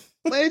road.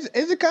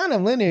 It's a kind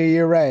of linear.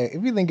 You're right.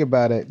 If you think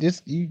about it,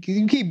 just you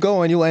keep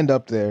going, you'll end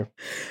up there.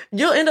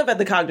 You'll end up at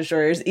the cock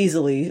destroyers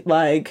easily.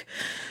 Like,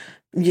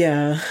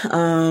 yeah.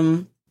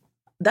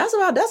 That's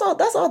all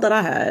that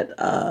I had.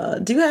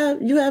 Do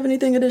you have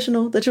anything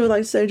additional that you would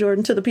like to say,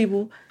 Jordan, to the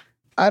people?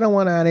 I don't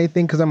want to add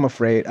anything because I'm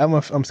afraid.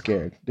 I'm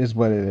scared. Is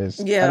what it is.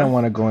 Yeah. I don't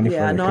want to go any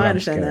further. Yeah, no, I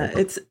understand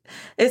that.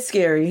 It's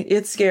scary.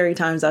 It's scary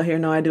times out here.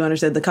 No, I do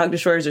understand. The cock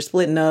destroyers are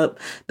splitting up.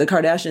 The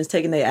Kardashians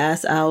taking their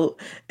ass out.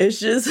 It's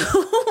just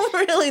who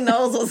really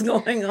knows what's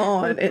going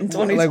on in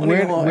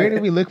 2021. Like where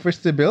do we look for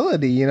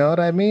stability? You know what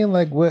I mean?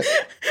 Like what?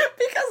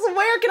 Because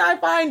where can I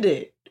find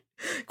it?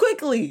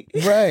 Quickly.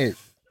 Right.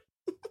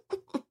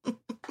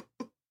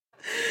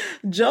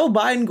 Joe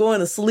Biden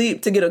going to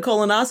sleep to get a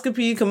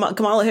colonoscopy.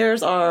 Kamala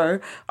Harris,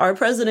 our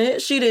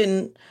president, she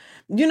didn't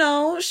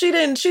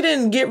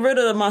get rid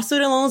of my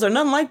student loans or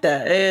nothing like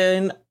that.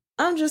 And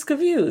I'm just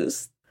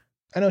confused.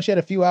 I know she had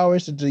a few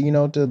hours to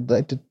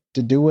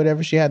do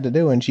whatever she had to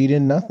do, and she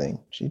did nothing.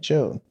 She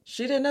chilled.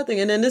 She did nothing.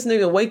 And then this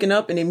nigga waking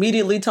up and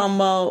immediately talking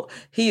about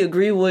he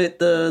agreed with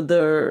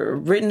the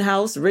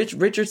Rittenhouse,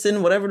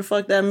 Richardson, whatever the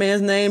fuck that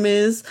man's name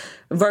is,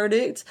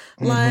 verdict.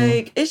 Mm-hmm.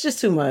 Like, it's just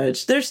too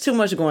much. There's too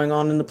much going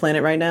on in the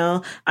planet right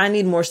now. I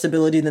need more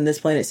stability than this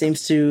planet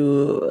seems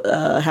to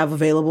have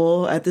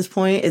available at this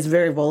point. It's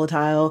very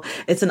volatile.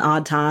 It's an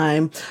odd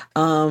time.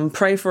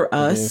 Pray for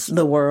us,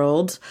 the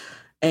world.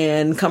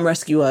 And come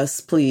rescue us,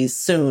 please,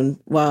 soon.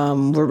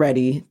 We're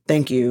ready.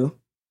 Thank you.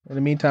 In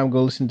the meantime,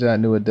 go listen to that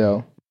new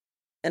Adele.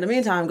 In the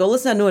meantime, go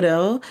listen to that new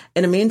Adele.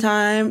 In the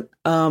meantime,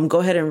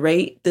 go ahead and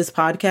rate this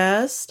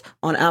podcast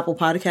on Apple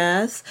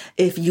Podcasts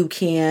if you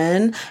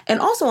can. And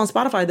also on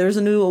Spotify, there's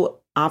a new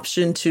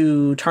option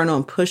to turn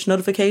on push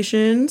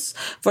notifications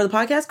for the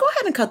podcast. Go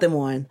ahead and cut them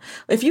on.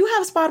 If you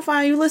have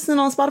Spotify, you listening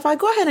on Spotify,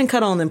 go ahead and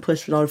cut on them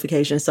push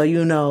notifications so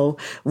you know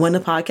when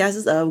the podcast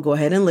is up. Go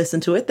ahead and listen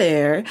to it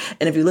there.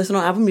 And if you listen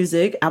on Apple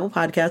Music, Apple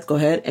Podcasts, go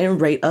ahead and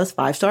rate us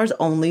 5 stars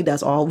only.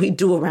 That's all we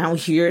do around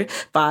here.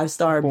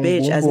 5-star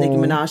bitch, as Nicki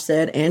Minaj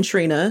said, and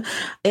Trina.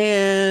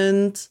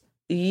 And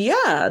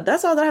yeah,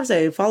 that's all that I have to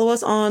say. Follow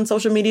us on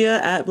social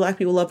media at Black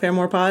People Love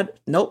Paramore Pod.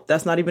 Nope,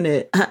 that's not even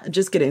it.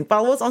 Just kidding.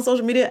 Follow us on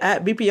social media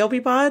at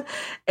BPOP Pod.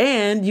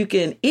 And you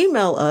can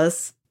email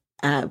us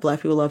at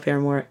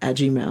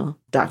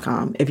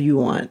blackpeopleloveparamore@gmail.com if you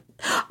want.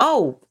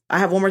 Oh, I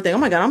have one more thing. Oh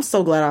my God, I'm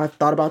so glad I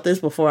thought about this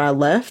before I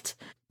left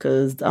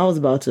because I was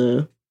about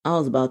to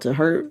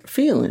hurt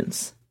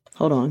feelings.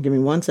 Hold on. Give me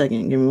 1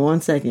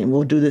 second.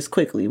 We'll do this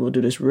quickly. We'll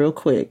do this real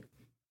quick.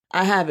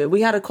 I have it.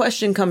 We had a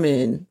question come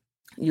in.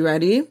 You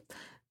ready?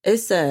 It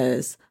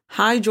says,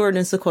 "Hi, Jordan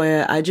and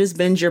Sequoia. I just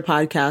binged your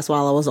podcast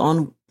while I was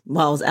on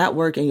while I was at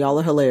work, and y'all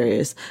are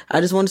hilarious.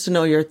 I just wanted to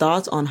know your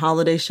thoughts on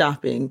holiday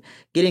shopping,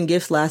 getting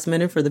gifts last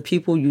minute for the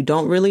people you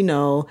don't really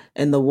know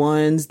and the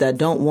ones that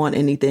don't want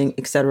anything,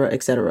 etc.,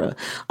 etc.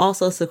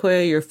 Also,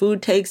 Sequoia, your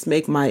food takes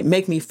make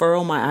me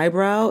furrow my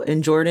eyebrow.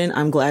 And Jordan,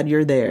 I'm glad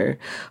you're there.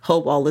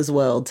 Hope all is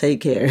well. Take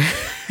care.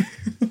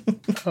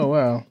 Oh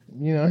wow,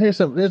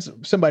 here's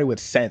somebody with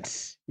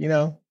sense.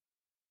 A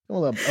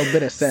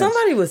bit of sense.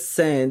 Somebody with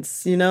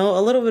sense. A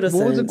little bit of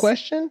sense. What was the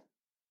question?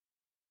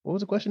 What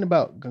was the question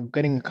about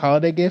getting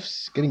holiday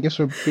gifts? Getting gifts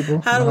for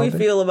people? How do we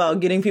feel about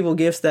getting people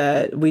gifts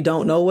that we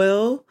don't know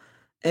well?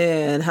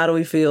 And how do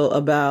we feel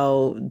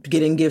about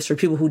getting gifts for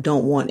people who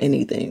don't want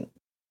anything?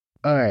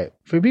 All right.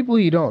 For people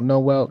you don't know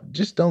well,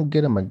 just don't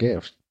get them a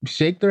gift.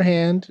 Shake their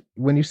hand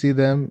when you see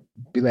them.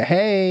 Be like,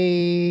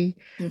 hey,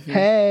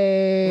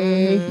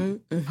 hey,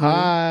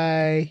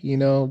 hi.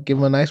 Give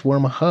them a nice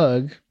warm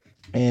hug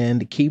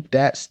and keep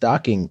that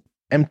stocking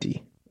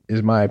empty,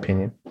 is my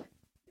opinion.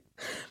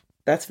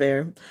 That's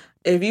fair.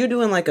 If you're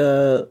doing like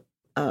a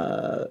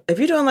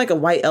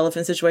white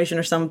elephant situation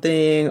or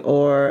something,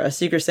 or a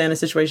Secret Santa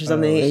situation or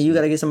something, and you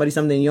got to get somebody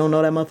something, you don't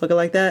know that motherfucker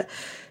like that,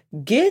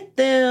 get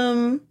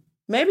them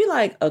maybe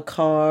like a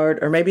card,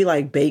 or maybe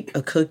like bake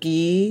a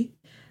cookie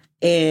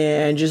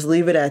and just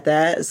leave it at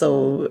that.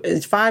 So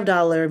it's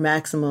 $5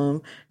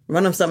 maximum.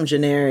 Run them something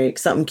generic,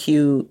 something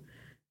cute,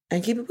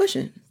 and keep it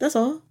pushing. That's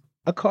all.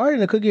 A card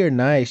and a cookie are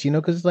nice,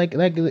 because it's like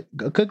a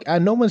cookie.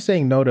 No one's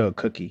saying no to a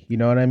cookie. You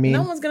know what I mean?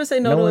 No one's gonna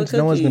say no to a cookie.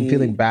 No one's gonna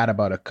feeling bad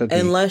about a cookie,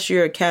 unless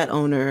you're a cat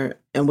owner.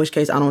 In which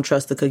case, I don't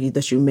trust the cookie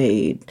that you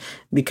made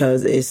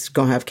because it's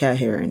gonna have cat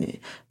hair in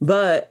it.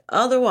 But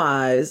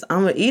otherwise,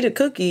 I'm gonna eat a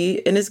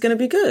cookie and it's gonna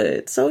be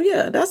good. So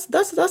yeah, that's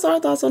our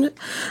thoughts on it.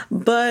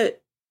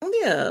 But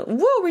yeah,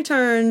 we'll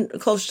return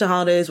closer to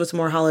holidays with some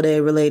more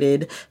holiday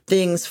related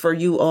things for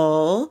you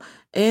all.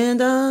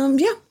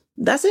 And yeah,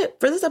 that's it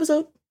for this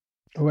episode.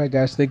 All right,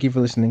 guys. Thank you for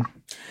listening.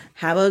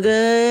 Have a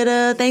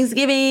good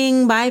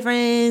Thanksgiving. Bye,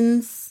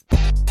 friends.